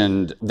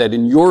mentioned that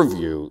in your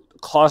view,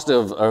 cost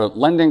of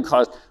lending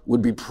cost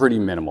would be pretty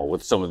minimal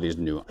with some of these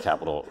new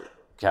capital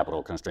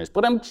constraints.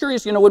 But I'm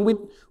curious,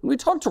 when we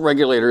talk to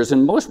regulators,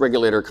 in most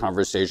regulator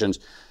conversations,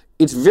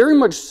 it's very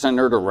much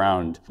centered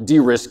around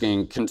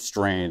de-risking,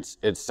 constraints,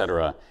 et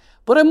cetera.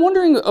 But I'm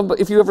wondering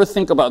if you ever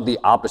think about the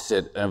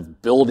opposite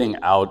of building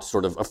out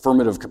sort of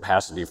affirmative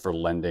capacity for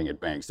lending at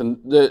banks. And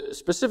the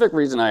specific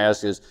reason I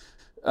ask is,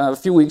 a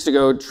few weeks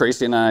ago,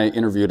 Tracy and I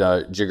interviewed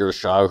Jigar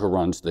Shah, who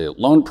runs the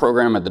loan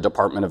program at the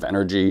Department of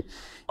Energy,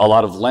 a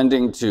lot of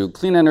lending to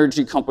clean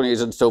energy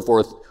companies and so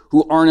forth,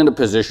 who aren't in a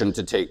position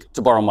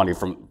to borrow money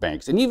from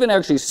banks, and even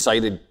actually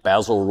cited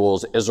Basel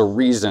rules as a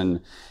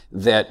reason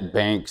that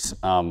banks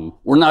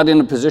were not in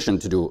a position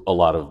to do a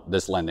lot of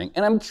this lending.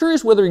 And I'm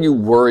curious whether you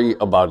worry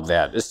about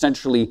that.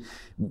 Essentially,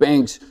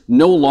 banks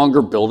no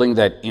longer building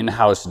that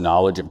in-house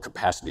knowledge of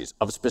capacities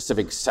of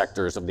specific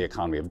sectors of the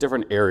economy, of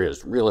different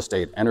areas, real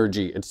estate,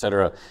 energy, et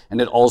cetera,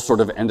 and it all sort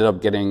of ended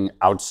up getting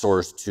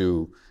outsourced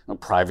to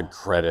private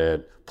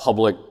credit,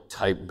 public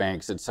type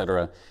banks, et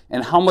cetera,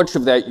 and how much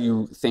of that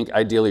you think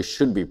ideally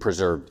should be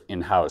preserved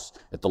in-house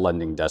at the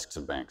lending desks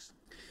of banks?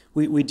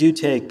 We do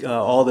take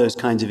all those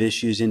kinds of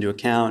issues into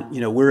account.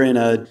 We're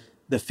in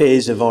the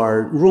phase of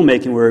our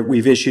rulemaking where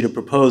we've issued a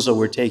proposal.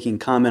 We're taking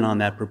comment on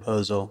that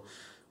proposal.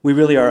 We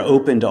really are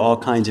open to all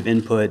kinds of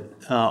input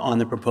on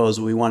the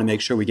proposal. We want to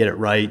make sure we get it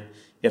right.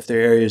 If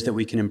there are areas that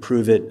we can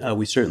improve it,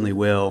 we certainly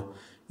will.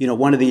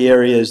 One of the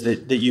areas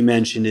that you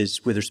mentioned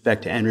is with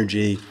respect to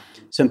energy.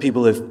 Some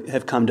people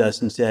have come to us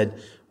and said,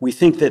 we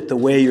think that the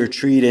way you're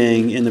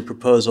treating in the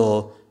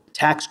proposal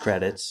tax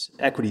credits,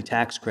 equity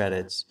tax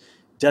credits,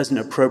 doesn't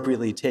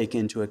appropriately take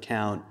into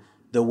account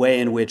the way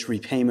in which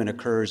repayment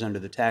occurs under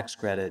the tax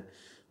credit,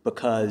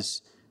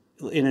 because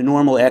in a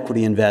normal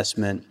equity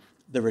investment,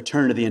 the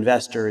return to the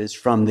investor is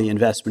from the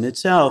investment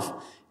itself.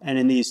 And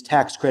in these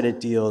tax credit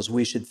deals,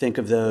 we should think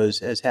of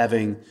those as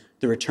having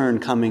the return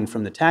coming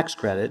from the tax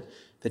credit.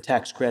 The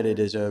tax credit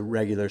is a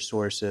regular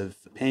source of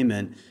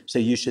payment. So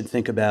you should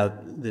think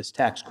about this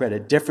tax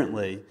credit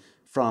differently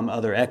from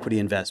other equity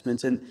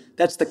investments. And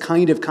that's the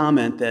kind of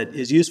comment that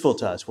is useful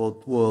to us.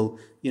 We'll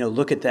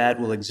look at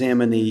that. We'll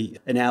examine the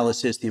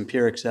analysis, the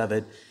empirics of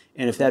it.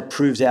 And if that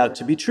proves out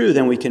to be true,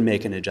 then we can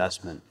make an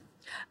adjustment.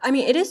 I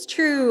mean, it is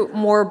true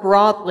more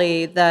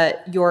broadly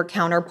that your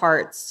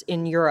counterparts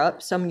in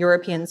Europe, some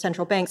European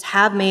central banks,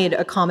 have made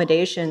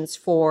accommodations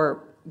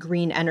for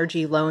green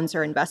energy loans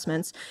or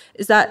investments.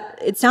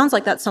 It sounds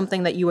like that's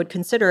something that you would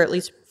consider, at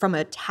least from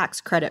a tax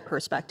credit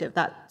perspective,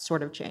 that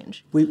sort of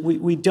change.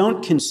 We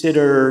don't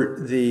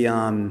consider the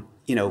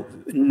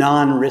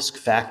non-risk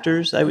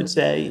factors, I would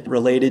say,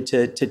 related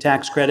to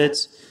tax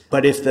credits.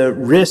 But if the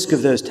risk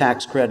of those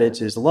tax credits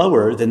is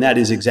lower, then that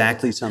is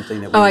exactly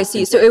something that we... Oh, I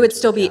see. So it would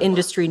still be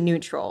industry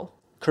neutral.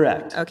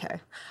 Correct. Okay.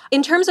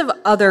 In terms of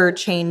other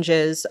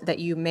changes that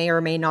you may or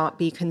may not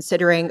be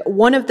considering,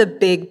 one of the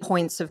big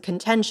points of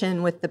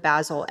contention with the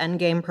Basel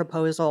Endgame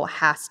proposal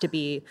has to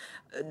be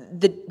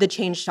the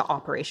change to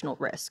operational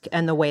risk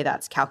and the way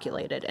that's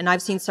calculated. And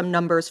I've seen some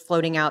numbers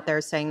floating out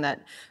there saying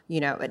that,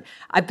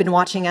 I've been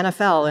watching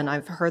NFL and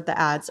I've heard the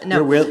ads.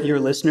 No.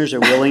 Your listeners are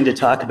willing to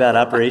talk about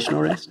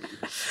operational risk?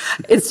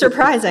 It's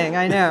surprising,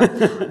 I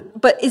know.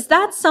 But is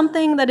that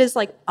something that is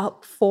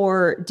up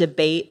for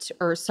debate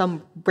or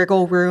some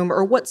wiggle room,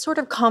 or what sort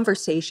of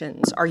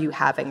conversations are you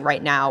having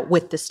right now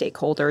with the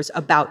stakeholders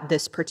about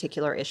this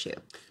particular issue?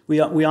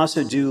 We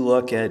also do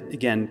look at,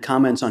 again,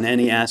 comments on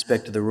any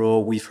aspect of the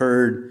rule. We've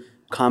heard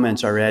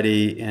comments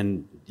already,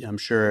 and I'm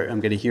sure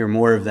I'm going to hear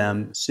more of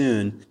them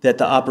soon, that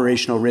the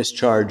operational risk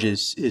charge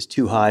is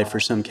too high for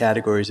some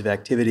categories of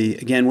activity.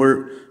 Again,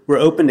 we're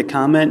open to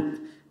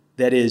comment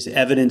that is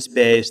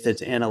evidence-based,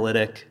 that's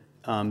analytic,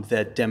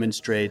 that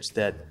demonstrates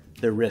that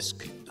the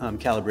risk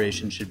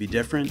calibration should be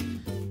different.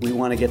 We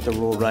want to get the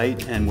rule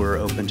right, and we're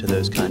open to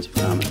those kinds of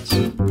comments.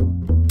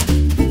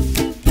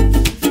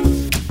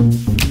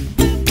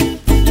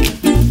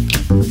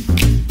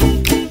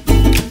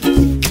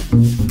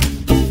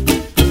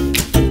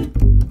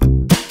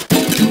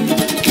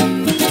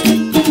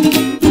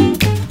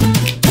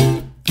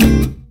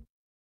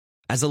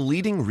 As a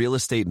leading real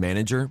estate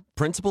manager,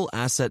 Principal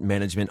Asset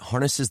Management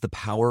harnesses the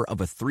power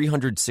of a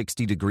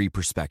 360-degree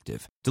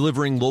perspective,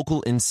 delivering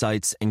local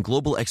insights and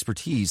global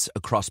expertise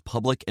across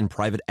public and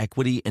private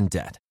equity and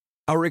debt.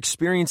 Our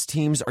experienced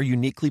teams are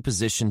uniquely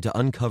positioned to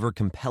uncover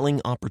compelling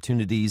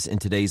opportunities in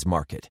today's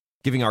market,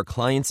 giving our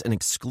clients an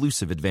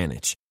exclusive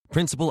advantage.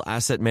 Principal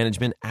Asset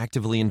Management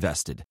actively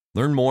invested.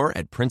 Learn more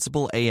at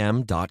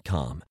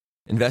principalam.com.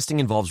 Investing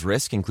involves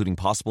risk, including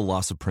possible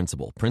loss of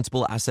principal.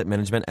 Principal Asset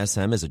Management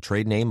SM is a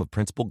trade name of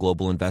Principal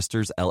Global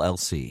Investors,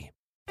 LLC.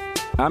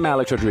 I'm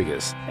Alex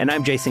Rodriguez. And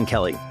I'm Jason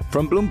Kelly.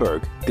 From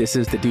Bloomberg, this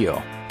is The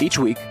Deal. Each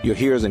week, you'll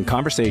hear us in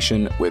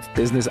conversation with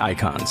business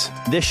icons.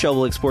 This show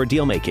will explore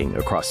deal-making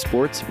across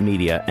sports,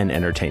 media, and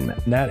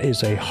entertainment. That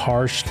is a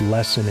harsh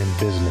lesson in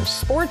business.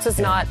 Sports is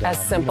not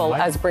as simple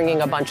as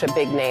bringing a bunch of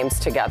big names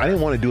together. I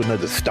didn't want to do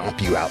another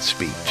stomp you out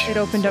speech. It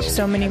opened up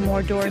so many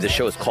more doors. The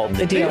show is called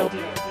The Deal.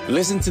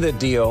 Listen to The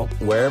Deal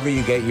wherever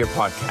you get your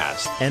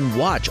podcasts. And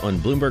watch on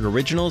Bloomberg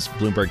Originals,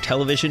 Bloomberg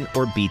Television,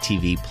 or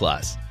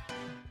BTV+.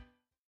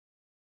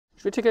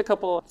 Should we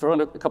throw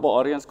in a couple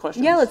audience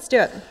questions? Yeah, let's do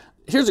it.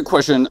 Here's a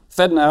question.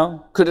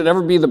 FedNow, could it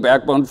ever be the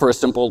backbone for a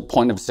simple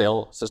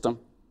point-of-sale system?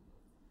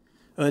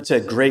 Well, that's a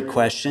great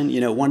question.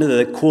 One of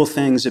the cool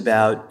things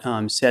about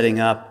setting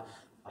up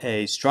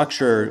a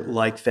structure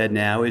like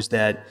FedNow is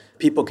that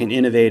people can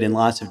innovate in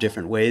lots of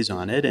different ways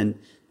on it. And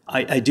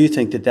I do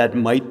think that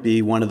might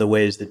be one of the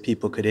ways that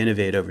people could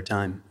innovate over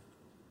time.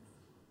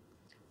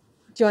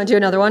 Do you want to do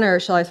another one, or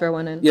shall I throw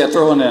one in? Yeah,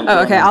 throw one in.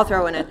 Oh, okay, I'll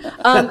throw one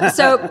in.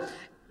 So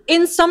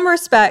in some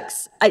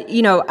respects,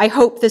 I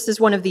hope this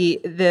is one of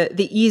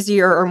the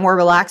easier or more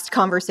relaxed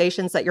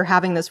conversations that you're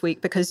having this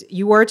week, because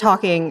you were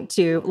talking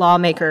to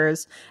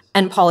lawmakers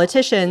and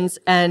politicians,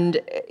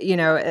 and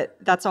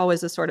that's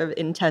always a sort of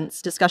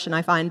intense discussion,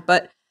 I find.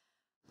 But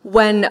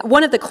when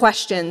one of the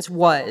questions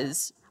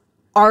was,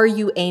 are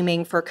you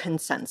aiming for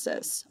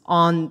consensus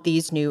on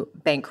these new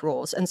bank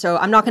rules? And so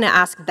I'm not going to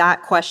ask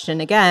that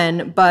question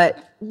again,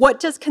 but what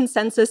does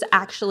consensus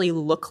actually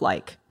look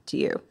like to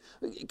you?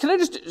 Can I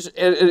just,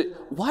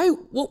 why,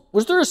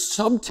 was there a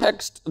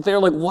subtext there?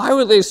 Like, why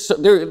were they,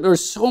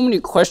 there's so many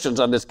questions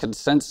on this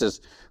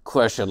consensus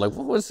question. Like,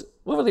 what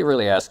were they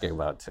really asking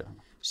about too?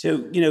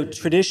 So,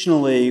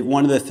 traditionally,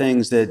 one of the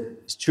things that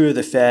is true of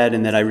the Fed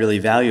and that I really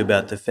value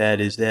about the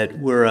Fed is that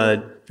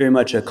we're very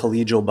much a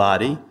collegial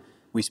body.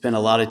 We spend a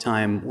lot of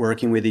time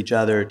working with each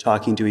other,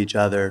 talking to each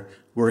other,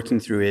 working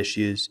through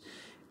issues.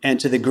 And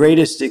to the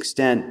greatest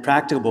extent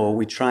practicable,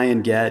 we try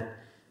and get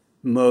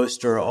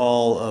most or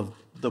all of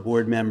the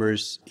board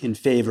members in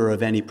favor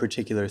of any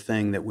particular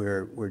thing that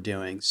we're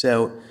doing.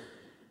 So,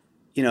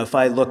 if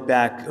I look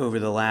back over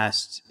the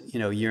last,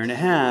 year and a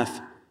half,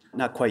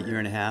 not quite year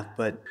and a half,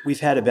 but we've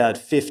had about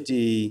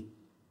 50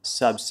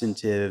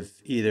 substantive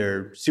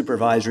either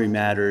supervisory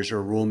matters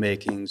or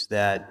rulemakings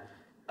that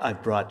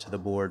I've brought to the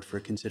board for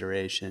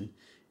consideration.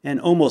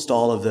 And almost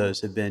all of those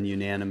have been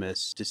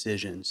unanimous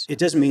decisions. It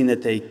doesn't mean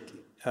that they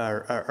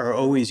are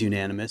always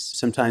unanimous.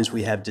 Sometimes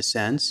we have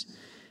dissents,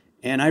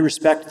 and I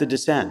respect the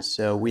dissents.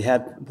 So we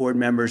have board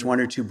members, one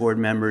or two board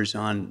members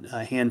on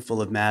a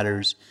handful of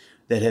matters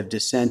that have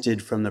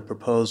dissented from the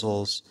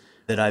proposals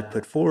that I've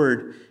put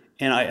forward.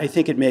 And I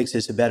think it makes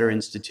this a better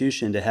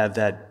institution to have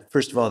that,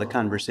 first of all, the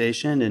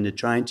conversation and to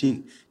try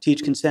and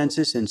teach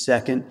consensus. And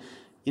second,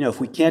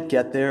 if we can't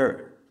get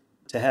there,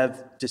 to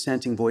have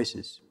dissenting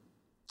voices.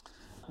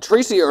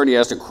 Tracy already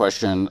asked a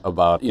question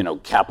about,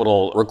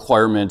 capital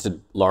requirements at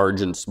large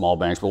and small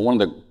banks, but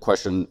one of the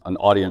question, an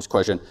audience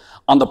question,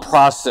 on the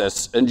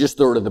process and just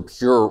sort of the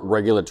pure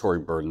regulatory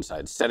burden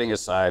side, setting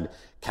aside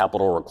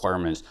capital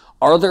requirements,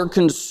 are there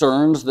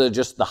concerns that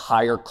just the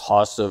higher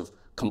costs of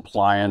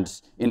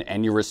compliance in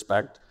any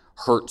respect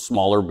hurt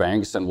smaller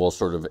banks and will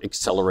sort of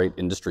accelerate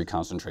industry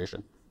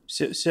concentration?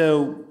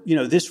 So,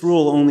 this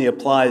rule only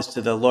applies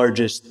to the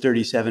largest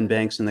 37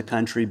 banks in the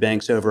country,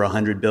 banks over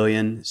 100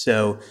 billion.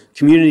 So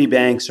community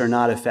banks are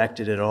not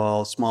affected at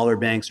all. Smaller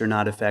banks are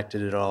not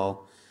affected at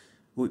all.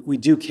 We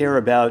do care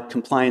about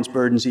compliance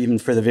burdens even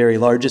for the very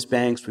largest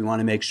banks. We want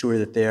to make sure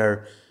that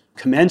they're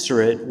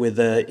commensurate with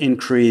the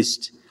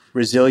increased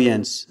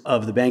resilience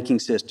of the banking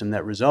system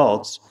that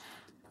results.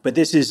 But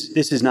this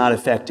is not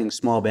affecting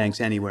small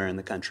banks anywhere in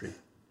the country.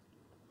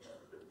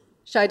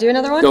 Should I do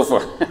another one? Go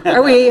for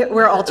it.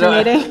 We're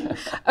alternating?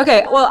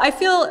 Okay, well, I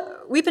feel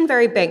we've been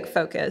very bank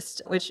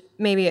focused, which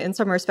maybe in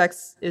some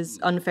respects is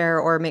unfair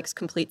or makes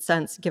complete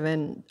sense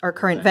given our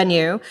current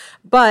venue.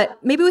 But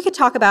maybe we could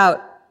talk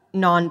about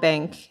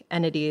non-bank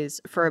entities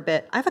for a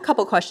bit. I have a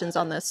couple questions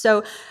on this.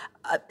 So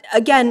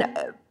again,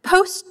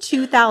 post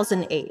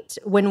 2008,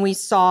 when we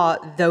saw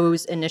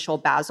those initial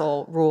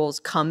Basel rules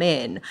come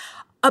in,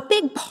 A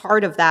big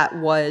part of that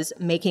was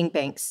making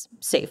banks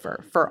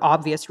safer for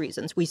obvious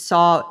reasons. We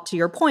saw, to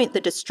your point,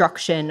 the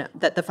destruction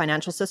that the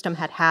financial system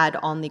had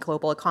on the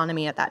global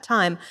economy at that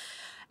time.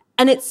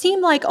 And it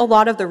seemed like a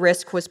lot of the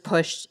risk was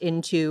pushed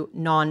into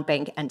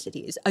non-bank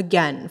entities,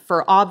 again,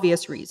 for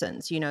obvious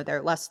reasons. You know,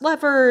 they're less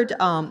levered,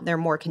 they're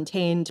more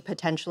contained,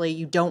 potentially.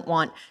 You don't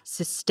want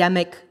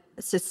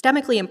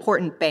systemically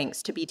important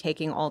banks to be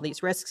taking all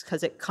these risks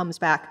because it comes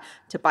back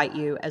to bite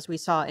you, as we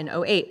saw in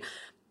 2008.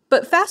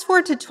 But fast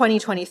forward to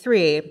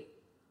 2023,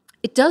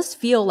 it does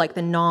feel like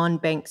the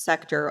non-bank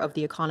sector of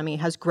the economy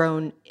has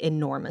grown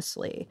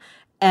enormously.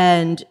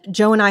 And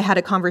Joe and I had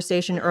a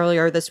conversation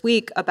earlier this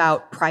week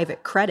about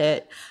private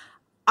credit.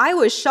 I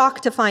was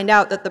shocked to find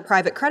out that the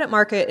private credit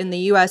market in the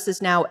US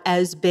is now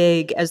as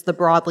big as the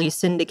broadly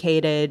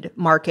syndicated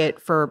market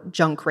for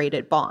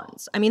junk-rated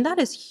bonds. I mean, that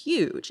is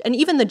huge. And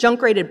even the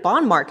junk-rated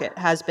bond market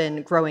has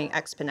been growing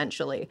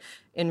exponentially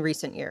in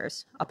recent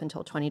years, up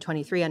until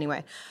 2023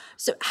 anyway.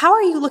 So how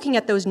are you looking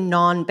at those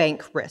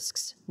non-bank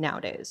risks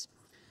nowadays?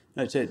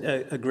 That's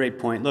a great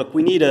point. Look,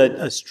 we need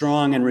a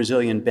strong and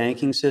resilient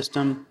banking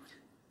system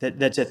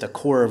that's at the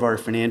core of our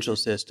financial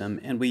system.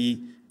 And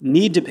we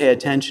need to pay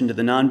attention to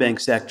the non-bank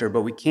sector,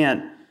 but we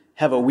can't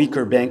have a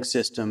weaker bank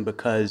system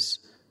because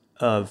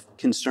of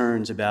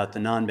concerns about the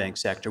non-bank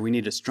sector. We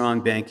need a strong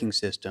banking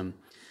system.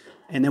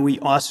 And then we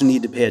also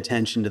need to pay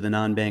attention to the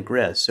non-bank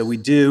risks. So we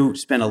do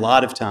spend a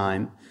lot of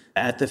time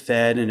at the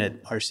Fed and at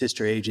our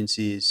sister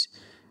agencies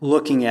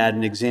looking at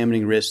and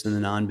examining risks in the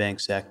non-bank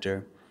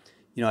sector.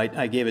 You know,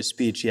 I gave a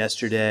speech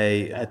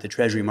yesterday at the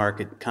Treasury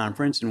Market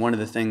Conference, and one of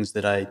the things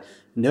that I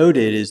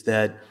noted is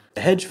that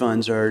hedge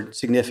funds are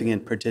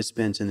significant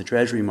participants in the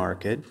Treasury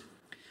market.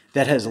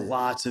 That has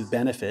lots of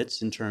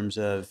benefits in terms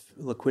of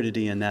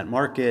liquidity in that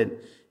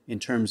market, in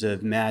terms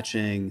of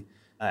matching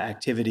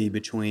activity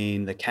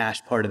between the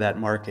cash part of that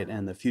market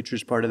and the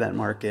futures part of that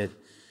market,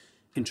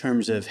 in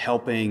terms of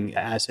helping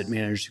asset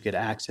managers get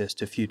access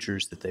to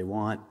futures that they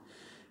want.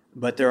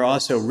 But there are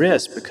also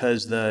risks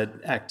because the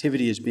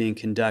activity is being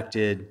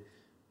conducted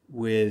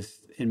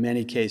with, in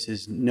many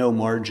cases, no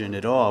margin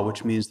at all,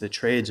 which means the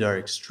trades are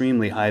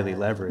extremely highly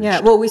leveraged. Yeah,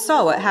 well, we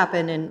saw what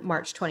happened in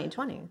March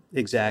 2020.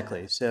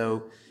 Exactly.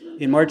 So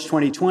in March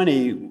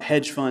 2020,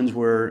 hedge funds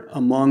were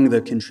among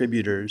the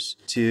contributors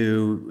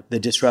to the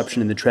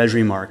disruption in the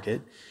Treasury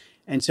market.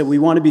 And so we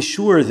want to be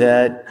sure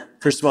that,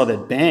 first of all,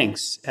 that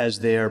banks,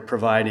 as they are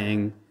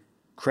providing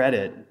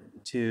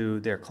credit to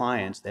their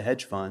clients, the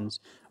hedge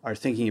funds, are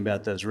thinking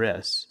about those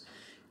risks.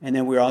 And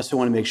then we also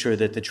want to make sure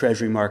that the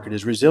Treasury market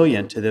is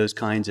resilient to those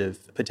kinds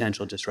of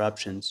potential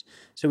disruptions.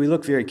 So we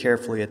look very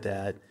carefully at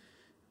that.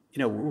 You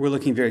know, we're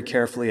looking very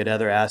carefully at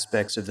other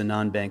aspects of the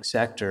non-bank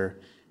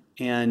sector.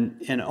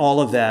 And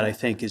all of that, I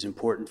think, is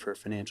important for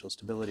financial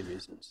stability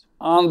reasons.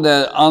 On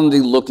the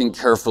looking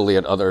carefully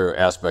at other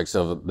aspects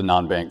of the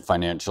non-bank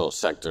financial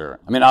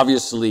sector, I mean,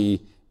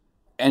 obviously,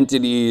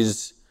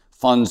 entities,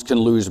 funds can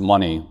lose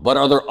money, but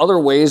are there other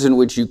ways in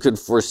which you could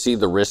foresee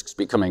the risks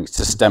becoming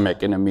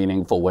systemic in a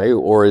meaningful way,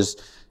 or is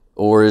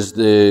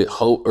the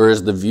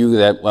view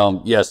that,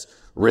 well, yes,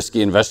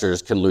 risky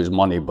investors can lose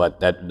money, but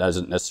that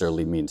doesn't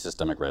necessarily mean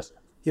systemic risk?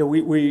 Yeah,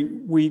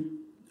 we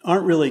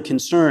aren't really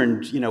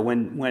concerned, you know,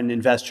 when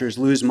investors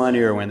lose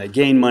money or when they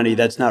gain money.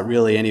 That's not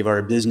really any of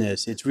our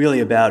business. It's really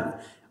about,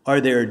 are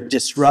there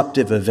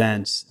disruptive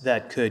events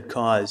that could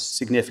cause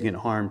significant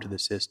harm to the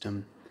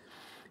system?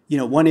 You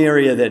know, one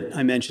area that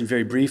I mentioned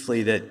very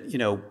briefly that, you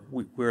know,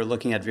 we're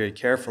looking at very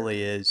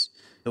carefully is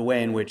the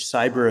way in which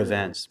cyber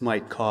events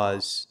might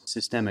cause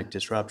systemic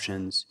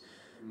disruptions.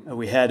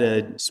 We had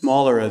a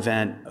smaller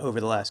event over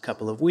the last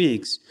couple of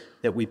weeks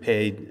that we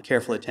paid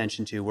careful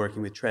attention to,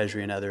 working with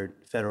Treasury and other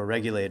federal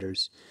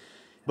regulators.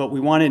 But we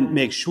want to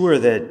make sure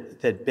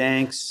that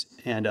banks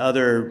and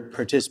other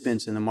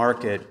participants in the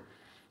market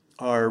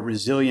are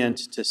resilient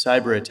to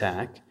cyber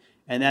attack.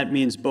 And that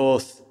means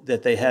both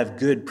that they have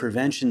good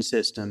prevention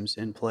systems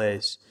in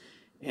place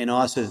and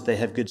also that they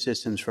have good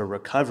systems for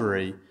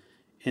recovery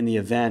in the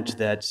event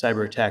that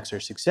cyber attacks are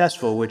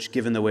successful, which,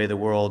 given the way the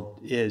world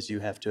is,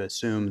 you have to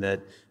assume that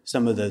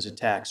some of those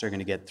attacks are going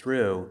to get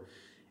through.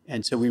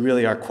 And so we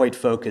really are quite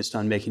focused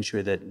on making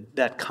sure that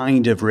that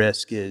kind of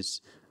risk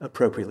is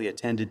appropriately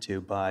attended to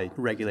by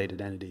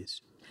regulated entities.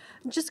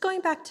 Just going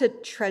back to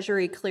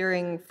Treasury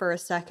clearing for a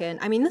second,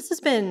 I mean, this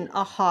has been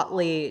a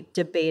hotly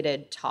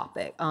debated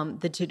topic,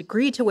 the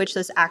degree to which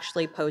this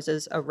actually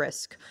poses a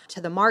risk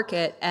to the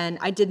market. And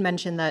I did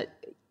mention that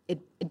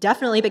it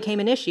definitely became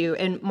an issue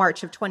in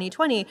March of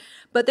 2020,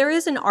 but there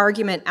is an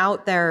argument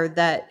out there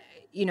that,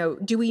 you know,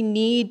 do we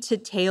need to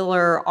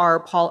tailor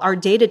our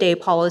day-to-day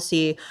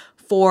policy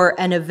for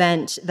an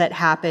event that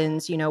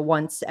happens, you know,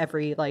 once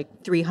every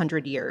like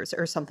 300 years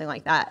or something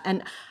like that?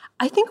 And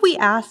I think we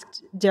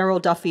asked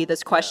Daryl Duffy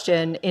this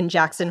question in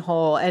Jackson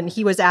Hole, and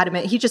he was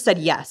adamant. He just said,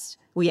 yes,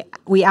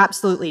 we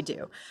absolutely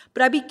do.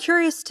 But I'd be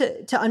curious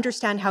to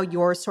understand how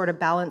you're sort of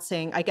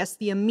balancing, I guess,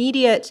 the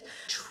immediate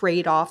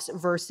trade-offs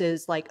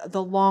versus like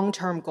the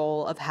long-term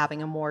goal of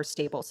having a more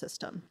stable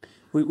system.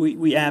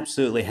 We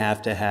absolutely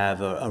have to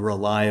have a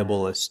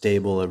reliable, a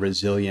stable, a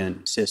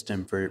resilient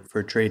system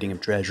for trading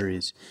of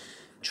treasuries.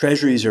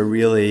 Treasuries are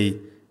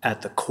really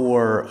at the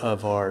core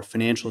of our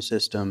financial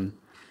system.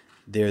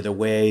 They're the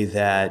way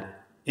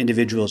that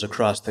individuals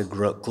across the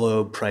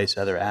globe price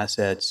other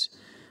assets.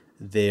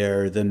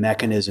 They're the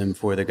mechanism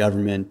for the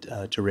government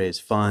to raise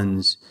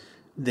funds.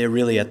 They're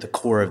really at the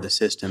core of the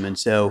system. And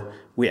so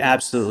we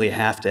absolutely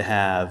have to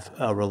have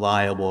a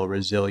reliable,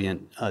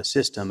 resilient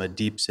system, a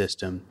deep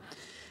system.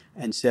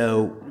 And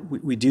so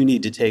we do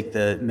need to take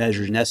the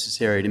measures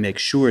necessary to make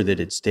sure that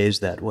it stays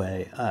that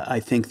way. I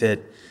think that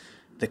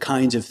the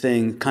kinds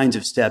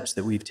of steps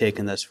that we've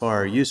taken thus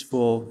far are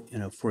useful.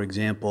 For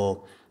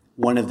example,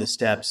 one of the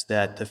steps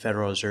that the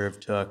Federal Reserve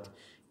took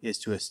is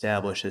to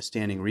establish a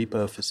standing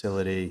repo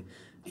facility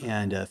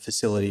and a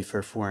facility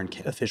for foreign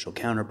official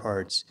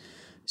counterparts,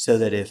 so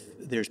that if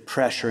there's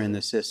pressure in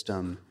the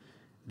system,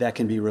 that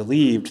can be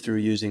relieved through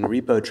using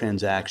repo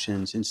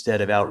transactions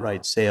instead of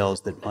outright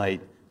sales that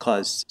might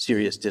cause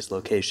serious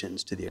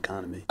dislocations to the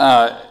economy.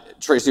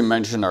 Tracy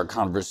mentioned our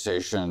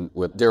conversation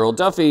with Darrell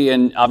Duffy,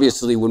 and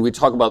obviously when we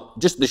talk about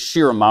just the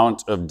sheer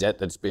amount of debt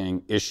that's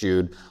being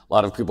issued, a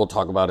lot of people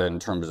talk about it in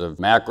terms of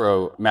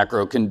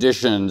macro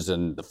conditions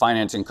and the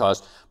financing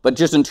costs, but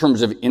just in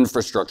terms of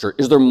infrastructure,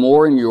 is there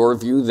more in your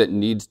view that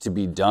needs to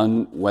be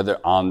done, whether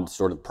on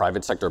sort of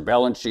private sector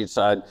balance sheet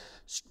side,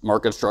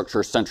 market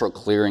structure, central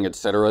clearing, et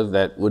cetera,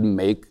 that would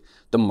make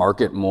the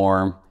market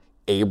more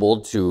able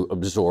to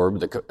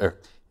absorb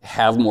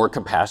have more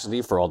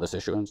capacity for all this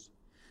issuance?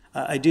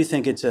 I do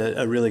think it's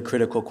a really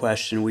critical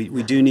question.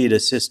 We do need a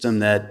system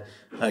that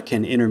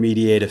can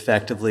intermediate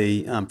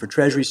effectively for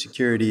Treasury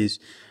securities.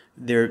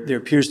 There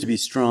appears to be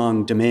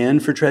strong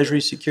demand for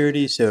Treasury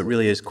securities, so it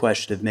really is a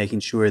question of making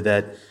sure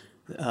that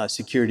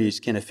securities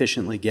can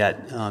efficiently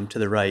get to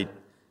the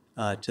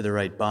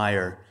right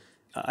buyer.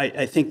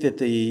 I think that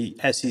the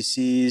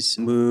SEC's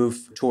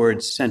move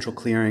towards central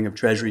clearing of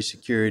Treasury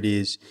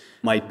securities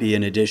might be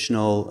an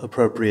additional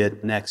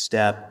appropriate next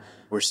step.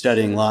 We're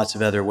studying lots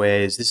of other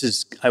ways. This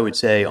is, I would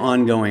say,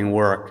 ongoing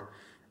work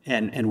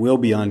and will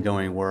be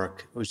ongoing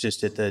work. I was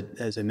just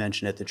as I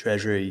mentioned, at the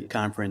Treasury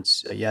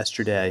conference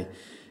yesterday.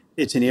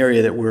 It's an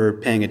area that we're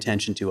paying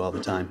attention to all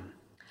the time.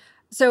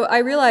 So I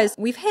realize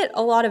we've hit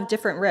a lot of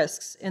different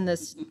risks in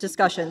this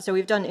discussion. So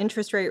we've done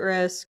interest rate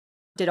risk,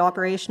 did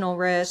operational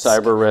risk,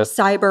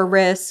 cyber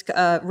risk,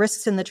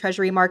 risks in the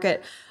Treasury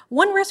market.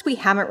 One risk we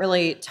haven't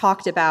really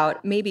talked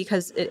about, maybe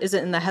because it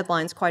isn't in the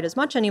headlines quite as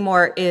much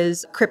anymore,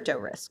 is crypto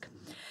risk.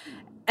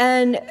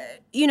 And,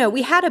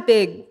 we had a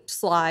big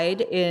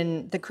slide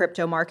in the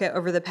crypto market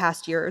over the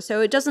past year or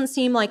so. It doesn't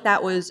seem like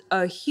that was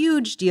a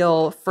huge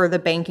deal for the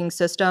banking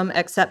system,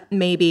 except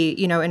maybe,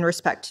 in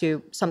respect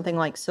to something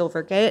like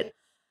Silvergate.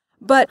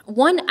 But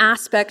one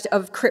aspect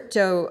of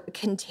crypto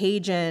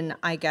contagion,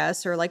 I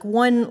guess, or like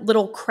one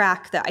little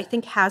crack that I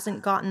think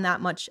hasn't gotten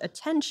that much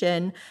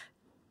attention,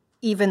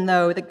 even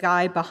though the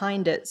guy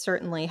behind it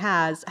certainly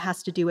has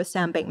to do with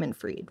Sam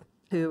Bankman-Fried,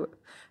 who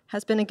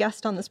has been a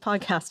guest on this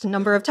podcast a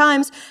number of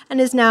times and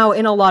is now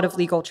in a lot of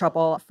legal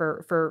trouble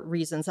for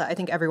reasons that I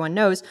think everyone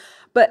knows.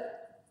 But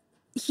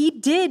he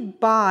did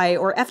buy,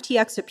 or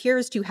FTX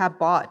appears to have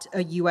bought,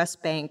 a U.S.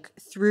 bank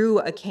through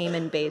a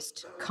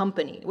Cayman-based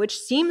company, which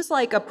seems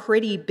like a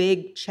pretty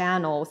big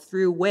channel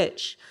through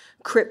which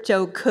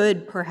crypto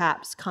could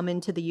perhaps come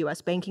into the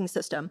U.S. banking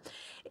system.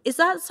 Is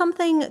that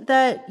something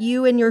that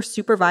you in your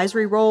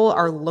supervisory role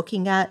are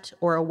looking at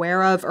or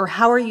aware of, or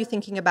how are you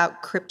thinking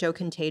about crypto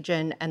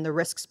contagion and the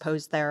risks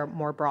posed there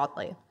more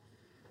broadly?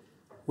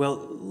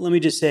 Well, let me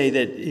just say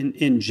that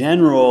in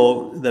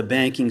general, the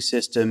banking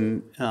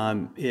system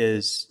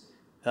is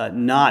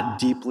not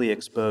deeply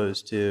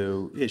exposed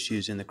to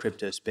issues in the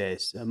crypto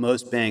space.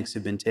 Most banks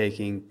have been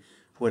taking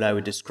what I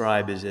would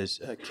describe as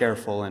a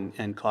careful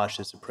and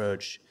cautious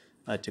approach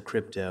to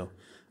crypto.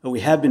 But we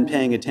have been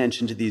paying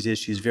attention to these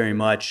issues very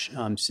much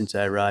since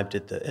I arrived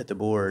at the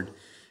board.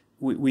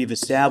 We've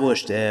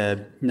established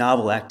a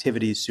novel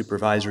activities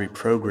supervisory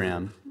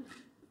program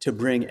to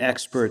bring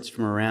experts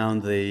from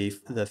around the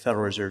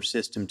Federal Reserve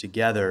System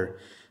together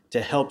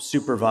to help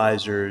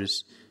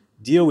supervisors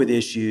deal with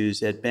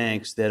issues at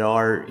banks that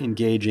are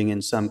engaging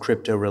in some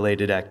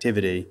crypto-related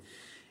activity.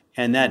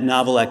 And that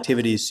novel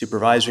activities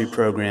supervisory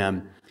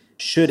program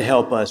should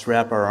help us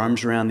wrap our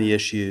arms around the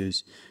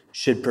issues,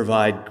 should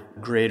provide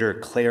greater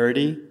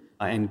clarity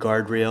and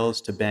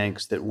guardrails to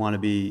banks that want to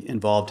be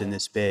involved in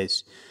this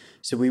space.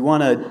 So we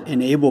want to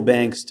enable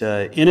banks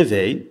to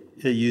innovate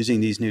using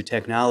these new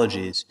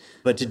technologies,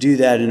 but to do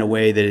that in a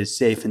way that is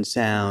safe and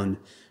sound,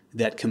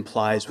 that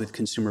complies with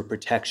consumer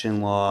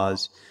protection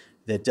laws,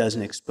 that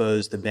doesn't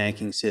expose the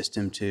banking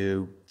system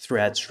to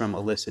threats from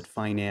illicit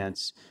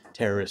finance,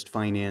 terrorist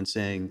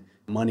financing,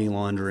 money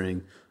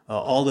laundering.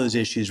 All those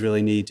issues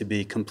really need to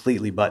be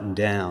completely buttoned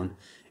down,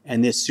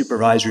 and this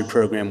supervisory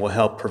program will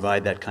help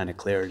provide that kind of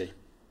clarity.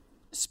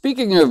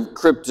 Speaking of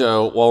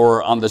crypto, while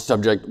we're on the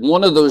subject,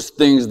 one of those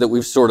things that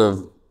we've sort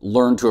of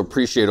learned to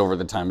appreciate over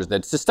the time is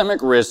that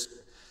systemic risk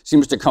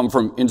seems to come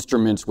from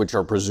instruments which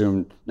are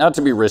presumed not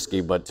to be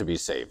risky, but to be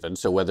safe. And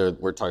so whether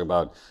we're talking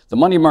about the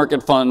money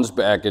market funds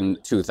back in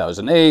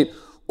 2008,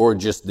 or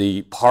just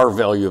the par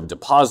value of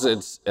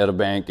deposits at a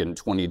bank in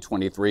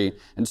 2023.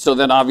 And so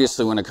then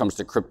obviously when it comes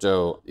to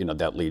crypto,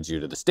 that leads you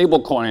to the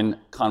stablecoin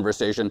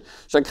conversation.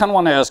 So I kind of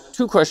want to ask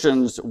two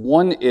questions.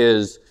 One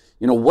is,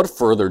 what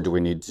further do we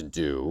need to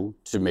do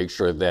to make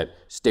sure that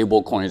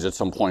stablecoins at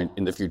some point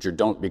in the future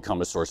don't become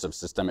a source of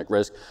systemic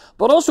risk?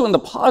 But also in the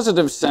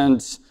positive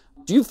sense,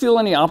 do you feel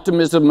any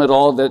optimism at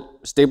all that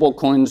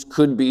stablecoins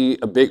could be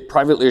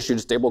privately issued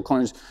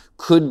stablecoins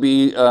could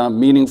be a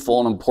meaningful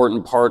and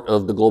important part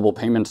of the global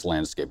payments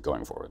landscape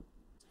going forward?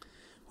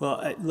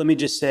 Well, let me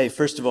just say,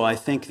 first of all, I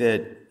think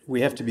that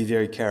we have to be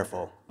very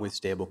careful with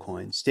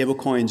stablecoins.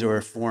 Stablecoins are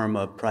a form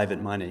of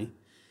private money.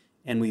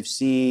 And we've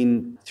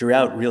seen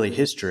throughout really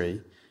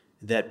history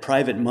that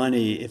private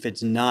money, if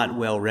it's not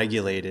well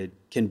regulated,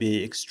 can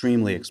be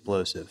extremely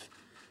explosive.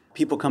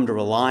 People come to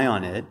rely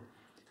on it.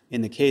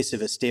 In the case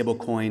of a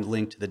stablecoin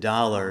linked to the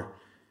dollar,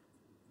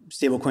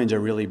 stablecoins are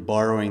really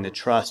borrowing the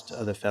trust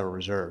of the Federal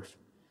Reserve.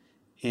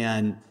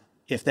 And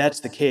if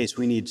that's the case,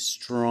 we need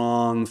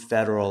strong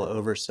federal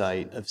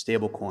oversight of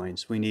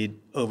stablecoins. We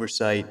need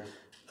oversight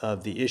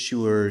of the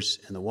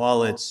issuers and the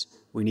wallets.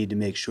 We need to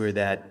make sure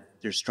that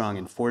there's strong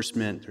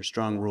enforcement, there's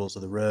strong rules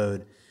of the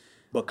road,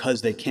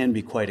 because they can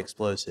be quite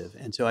explosive.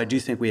 And so I do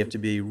think we have to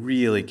be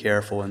really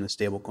careful in the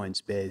stablecoin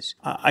space.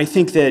 I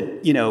think that,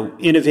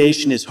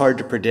 innovation is hard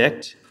to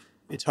predict.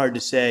 It's hard to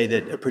say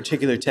that a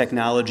particular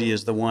technology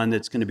is the one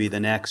that's going to be the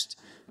next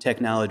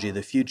technology of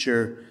the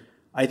future.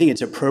 I think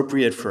it's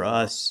appropriate for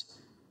us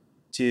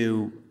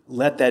to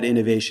let that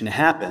innovation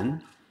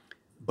happen,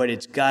 but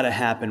it's got to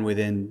happen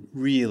within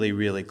really,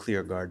 really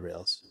clear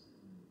guardrails.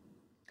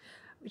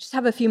 We just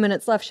have a few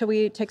minutes left. Shall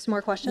we take some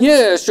more questions?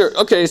 Yeah, sure.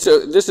 Okay,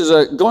 so this is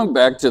going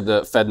back to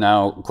the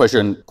FedNow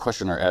question.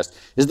 Questioner asked,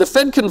 is the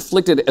Fed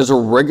conflicted as a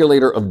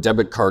regulator of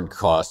debit card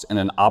costs and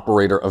an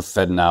operator of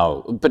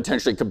FedNow,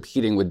 potentially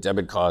competing with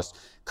debit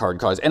card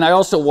costs? And I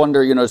also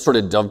wonder, it sort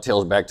of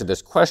dovetails back to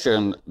this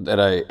question that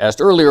I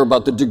asked earlier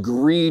about the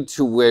degree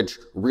to which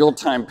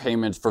real-time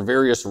payments, for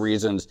various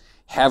reasons,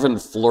 haven't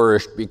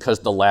flourished because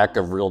the lack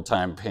of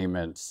real-time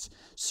payments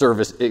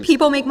service.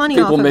 People make money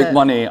off of it. People make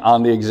money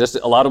on the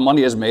existing, a lot of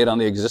money is made on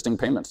the existing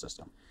payment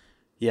system.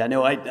 Yeah,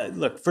 no,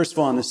 look, first of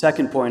all, on the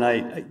second point,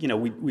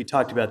 we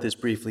talked about this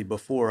briefly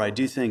before. I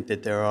do think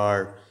that there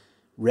are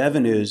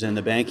revenues in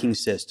the banking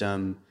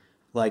system,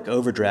 like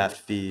overdraft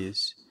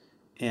fees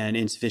and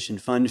insufficient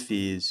fund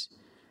fees,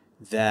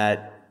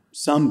 that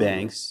some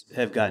banks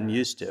have gotten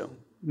used to.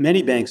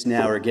 Many banks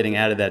now are getting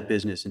out of that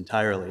business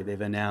entirely.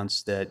 They've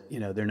announced that,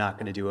 they're not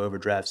going to do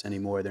overdrafts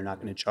anymore. They're not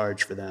going to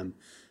charge for them.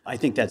 I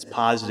think that's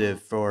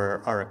positive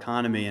for our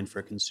economy and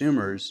for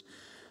consumers.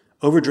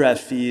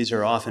 Overdraft fees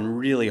are often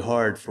really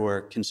hard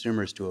for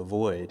consumers to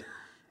avoid.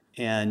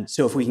 And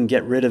so if we can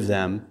get rid of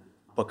them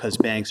because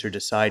banks are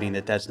deciding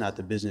that that's not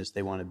the business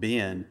they want to be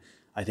in,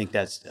 I think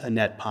that's a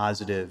net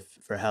positive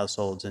for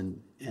households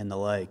and the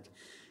like.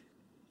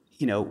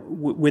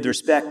 With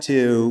respect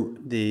to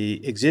the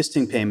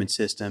existing payment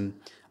system,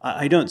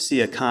 I don't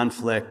see a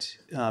conflict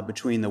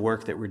between the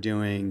work that we're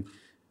doing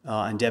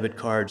on debit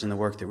cards and the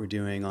work that we're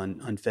doing on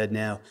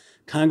FedNow.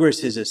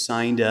 Congress has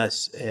assigned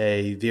us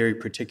a very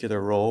particular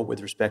role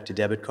with respect to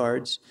debit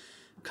cards.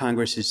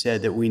 Congress has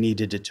said that we need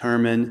to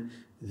determine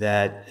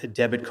that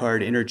debit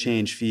card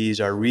interchange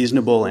fees are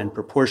reasonable and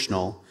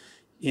proportional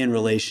in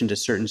relation to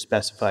certain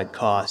specified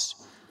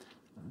costs.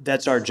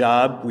 That's our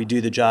job. We do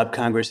the job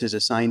Congress has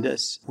assigned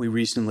us. We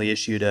recently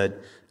issued a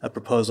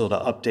proposal to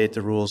update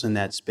the rules in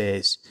that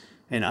space.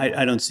 And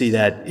I don't see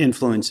that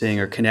influencing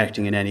or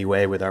connecting in any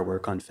way with our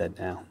work on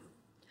FedNow.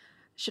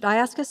 Should I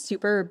ask a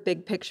super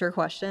big picture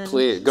question?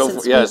 Please, go for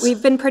it. Yes.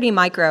 We've been pretty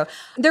micro.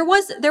 There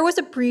was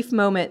a brief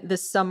moment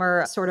this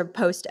summer, sort of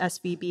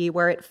post-SVB,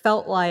 where it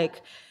felt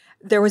like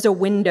there was a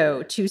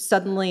window to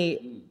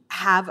suddenly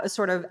have a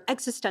sort of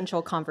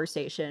existential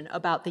conversation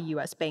about the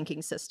U.S.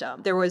 banking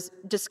system. There was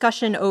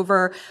discussion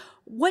over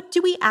what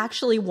do we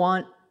actually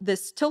want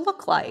this to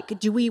look like?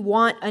 Do we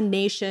want a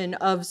nation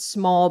of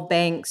small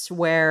banks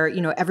where,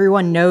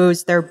 everyone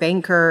knows their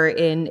banker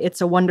in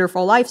It's a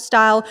Wonderful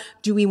Lifestyle?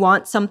 Do we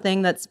want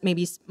something that's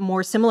maybe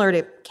more similar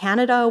to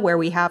Canada, where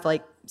we have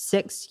like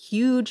 6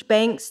 huge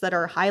banks that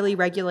are highly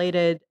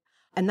regulated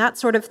and that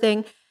sort of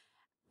thing?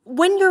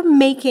 When you're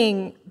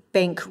making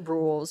bank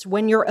rules,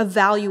 when you're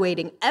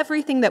evaluating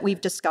everything that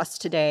we've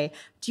discussed today,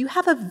 do you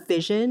have a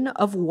vision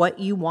of what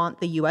you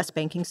want the U.S.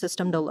 banking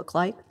system to look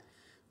like?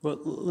 Well,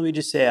 let me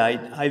just say,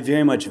 I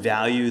very much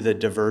value the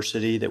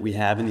diversity that we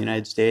have in the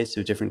United States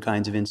of different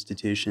kinds of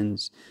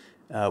institutions.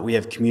 We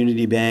have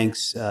community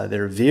banks that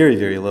are very,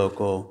 very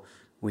local.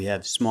 We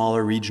have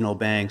smaller regional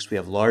banks. We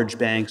have large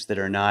banks that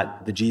are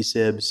not the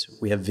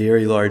GSIBs. We have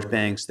very large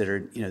banks that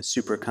are,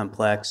 super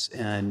complex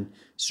and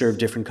serve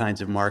different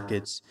kinds of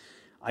markets.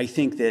 I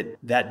think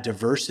that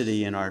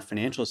diversity in our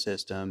financial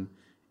system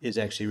is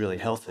actually really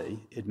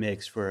healthy. It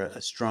makes for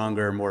a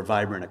stronger, more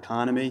vibrant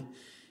economy.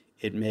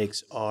 It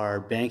makes our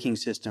banking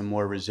system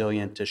more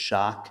resilient to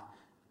shock.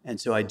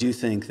 And so I do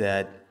think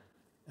that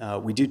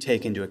we do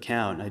take into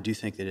account, and I do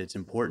think that it's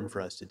important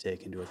for us to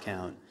take into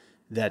account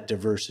that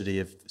diversity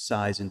of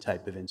size and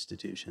type of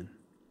institution.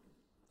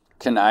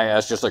 Can I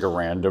ask just like a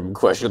random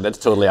question that's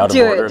totally out of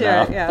order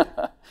now? Do it,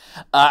 yeah.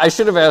 I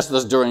should have asked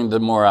this during the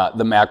more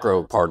the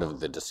macro part of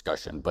the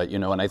discussion, but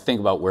when I think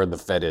about where the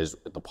Fed is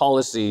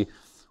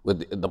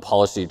with the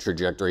policy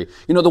trajectory,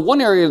 the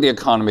one area of the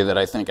economy that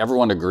I think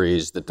everyone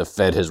agrees that the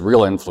Fed has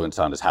real influence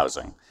on is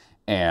housing.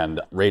 And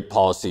rate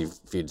policy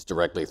feeds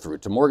directly through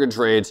to mortgage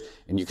rates.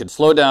 And you can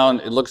slow down,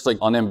 it looks like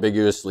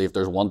unambiguously, if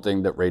there's one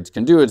thing that rates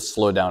can do, it's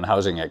slow down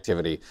housing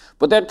activity.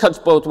 But that cuts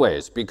both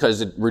ways because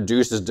it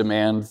reduces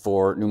demand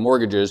for new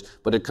mortgages,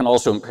 but it can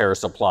also impair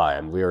supply.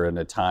 And we are in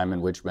a time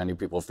in which many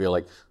people feel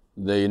like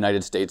the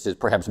United States is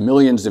perhaps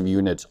millions of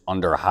units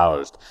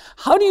underhoused.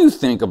 How do you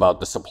think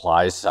about the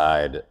supply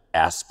side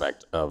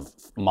aspect of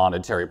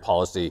monetary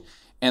policy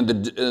and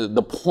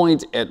the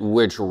point at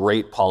which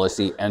rate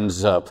policy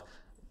ends up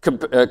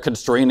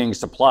constraining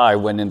supply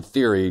when, in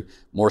theory,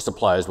 more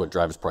supply is what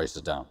drives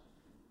prices down?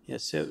 Yeah,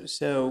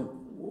 so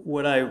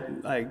what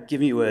I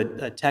give you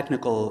a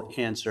technical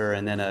answer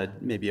and then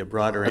maybe a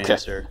broader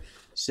answer.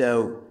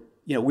 So,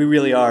 we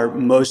really are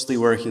mostly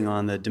working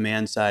on the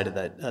demand side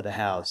of the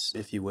house,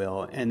 if you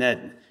will, and that,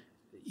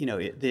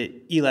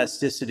 the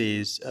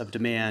elasticities of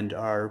demand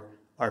are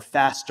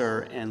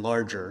faster and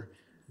larger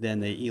than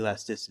the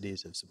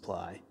elasticities of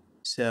supply.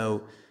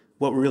 So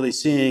what we're really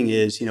seeing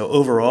is,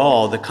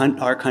 overall,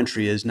 our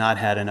country has not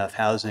had enough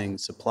housing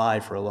supply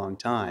for a long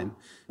time.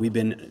 We've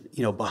been,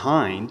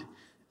 behind.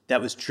 That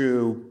was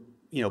true,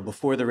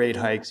 before the rate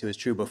hikes. It was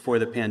true before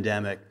the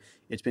pandemic.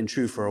 It's been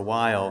true for a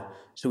while.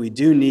 So we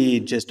do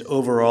need just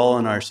overall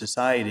in our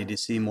society to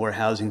see more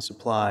housing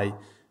supply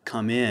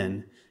come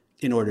in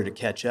order to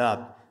catch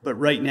up. But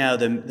right now,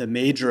 the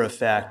major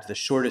effect, the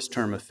shortest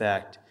term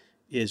effect,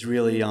 is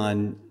really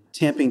on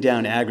tamping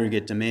down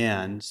aggregate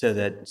demand so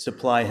that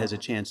supply has a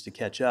chance to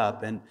catch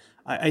up. And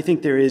I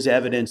think there is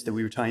evidence that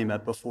we were talking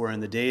about before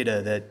in the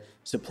data that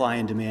supply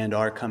and demand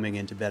are coming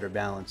into better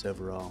balance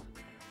overall.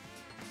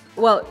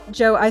 Well,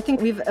 Joe, I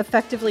think we've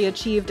effectively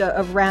achieved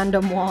a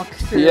random walk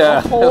through a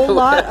whole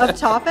lot of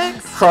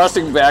topics.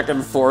 Crossing back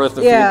and forth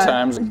a few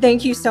times.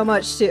 Thank you so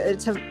much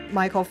to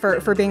Michael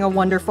for being a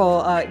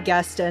wonderful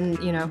guest and,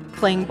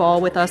 playing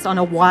ball with us on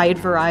a wide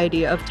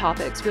variety of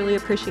topics. Really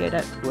appreciate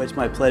it. Well, it's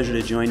my pleasure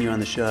to join you on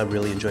the show. I've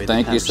really enjoyed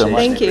the conversation. Thank you so much.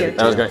 Thank you.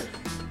 That was great.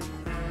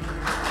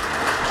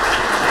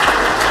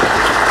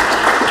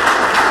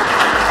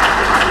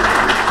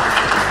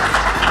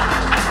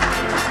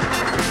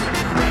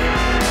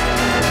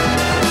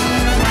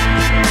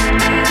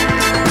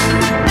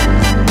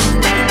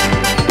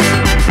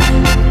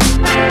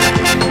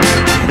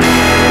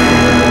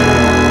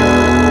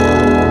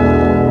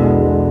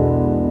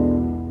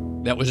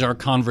 That was our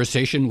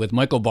conversation with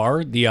Michael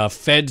Barr, the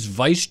Fed's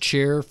Vice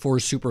Chair for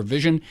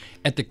Supervision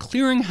at the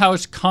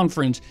Clearinghouse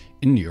Conference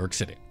in New York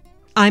City.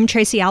 I'm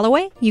Tracy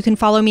Alloway. You can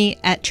follow me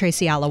at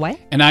Tracy Alloway.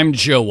 And I'm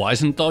Joe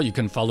Weisenthal. You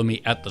can follow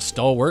me at The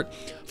Stalwart.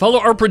 Follow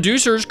our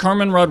producers,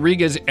 Carmen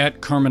Rodriguez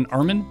at Carmen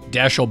Armin,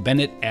 Dashiell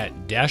Bennett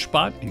at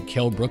Dashbot, and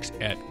Kel Brooks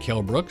at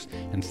Kel Brooks.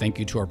 And thank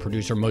you to our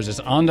producer, Moses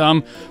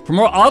Andam. For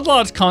more Odd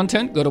Lots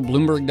content, go to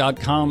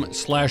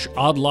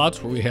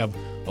Bloomberg.com/oddlots, where we have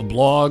a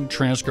blog,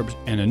 transcripts,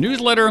 and a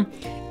newsletter.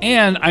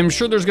 And I'm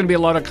sure there's going to be a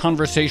lot of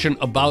conversation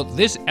about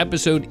this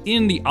episode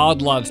in the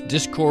Odd Lots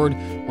Discord,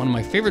 one of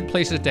my favorite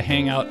places to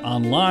hang out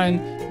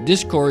online,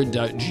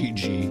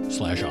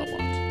 discord.gg/oddlots.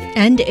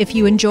 And if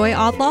you enjoy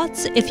Odd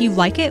Lots, if you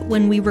like it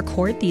when we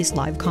record these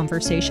live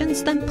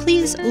conversations, then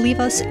please leave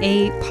us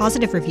a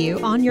positive review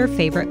on your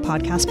favorite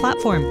podcast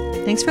platform.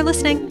 Thanks for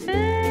listening.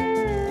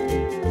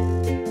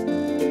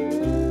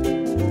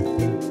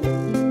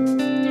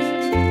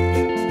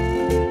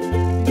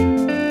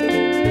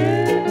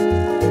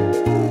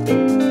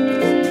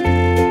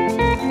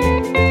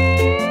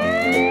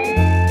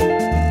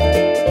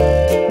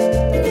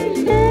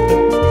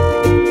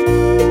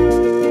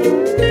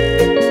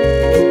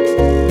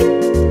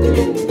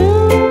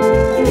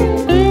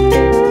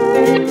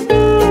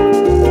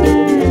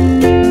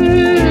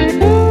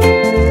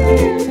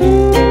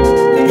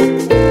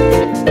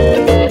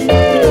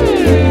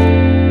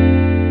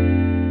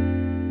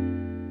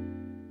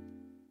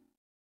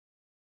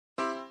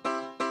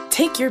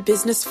 Take your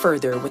business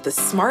further with the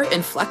smart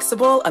and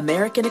flexible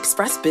American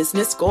Express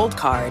Business Gold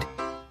Card.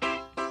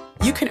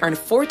 You can earn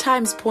 4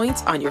 times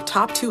points on your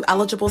top 2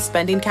 eligible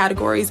spending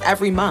categories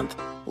every month,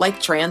 like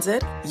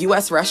transit,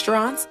 U.S.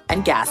 restaurants,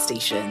 and gas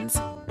stations.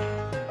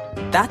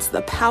 That's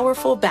the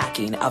powerful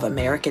backing of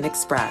American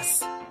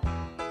Express.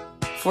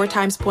 4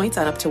 times points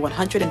on up to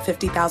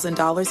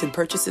 $150,000 in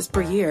purchases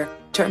per year.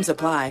 Terms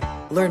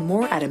apply. Learn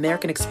more at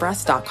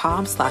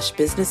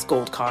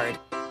americanexpress.com/businessgoldcard.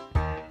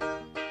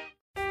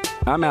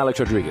 I'm Alex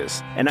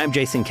Rodriguez. And I'm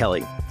Jason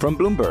Kelly. From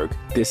Bloomberg,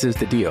 this is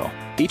The Deal.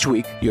 Each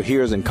week, you'll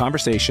hear us in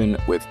conversation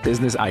with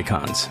business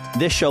icons.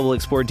 This show will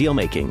explore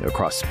deal-making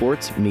across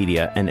sports,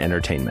 media, and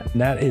entertainment.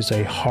 That is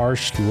a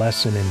harsh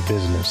lesson in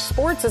business.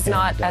 Sports is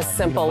not as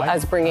simple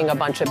as bringing a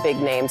bunch of big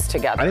names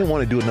together. I didn't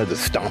want to do another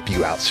stomp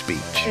you out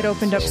speech. It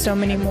opened up so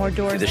many more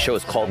doors. The show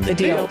is called The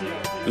Deal.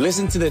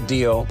 Listen to The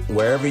Deal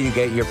wherever you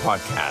get your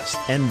podcast.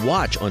 And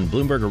watch on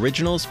Bloomberg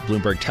Originals,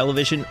 Bloomberg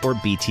Television, or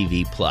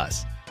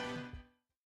BTV+.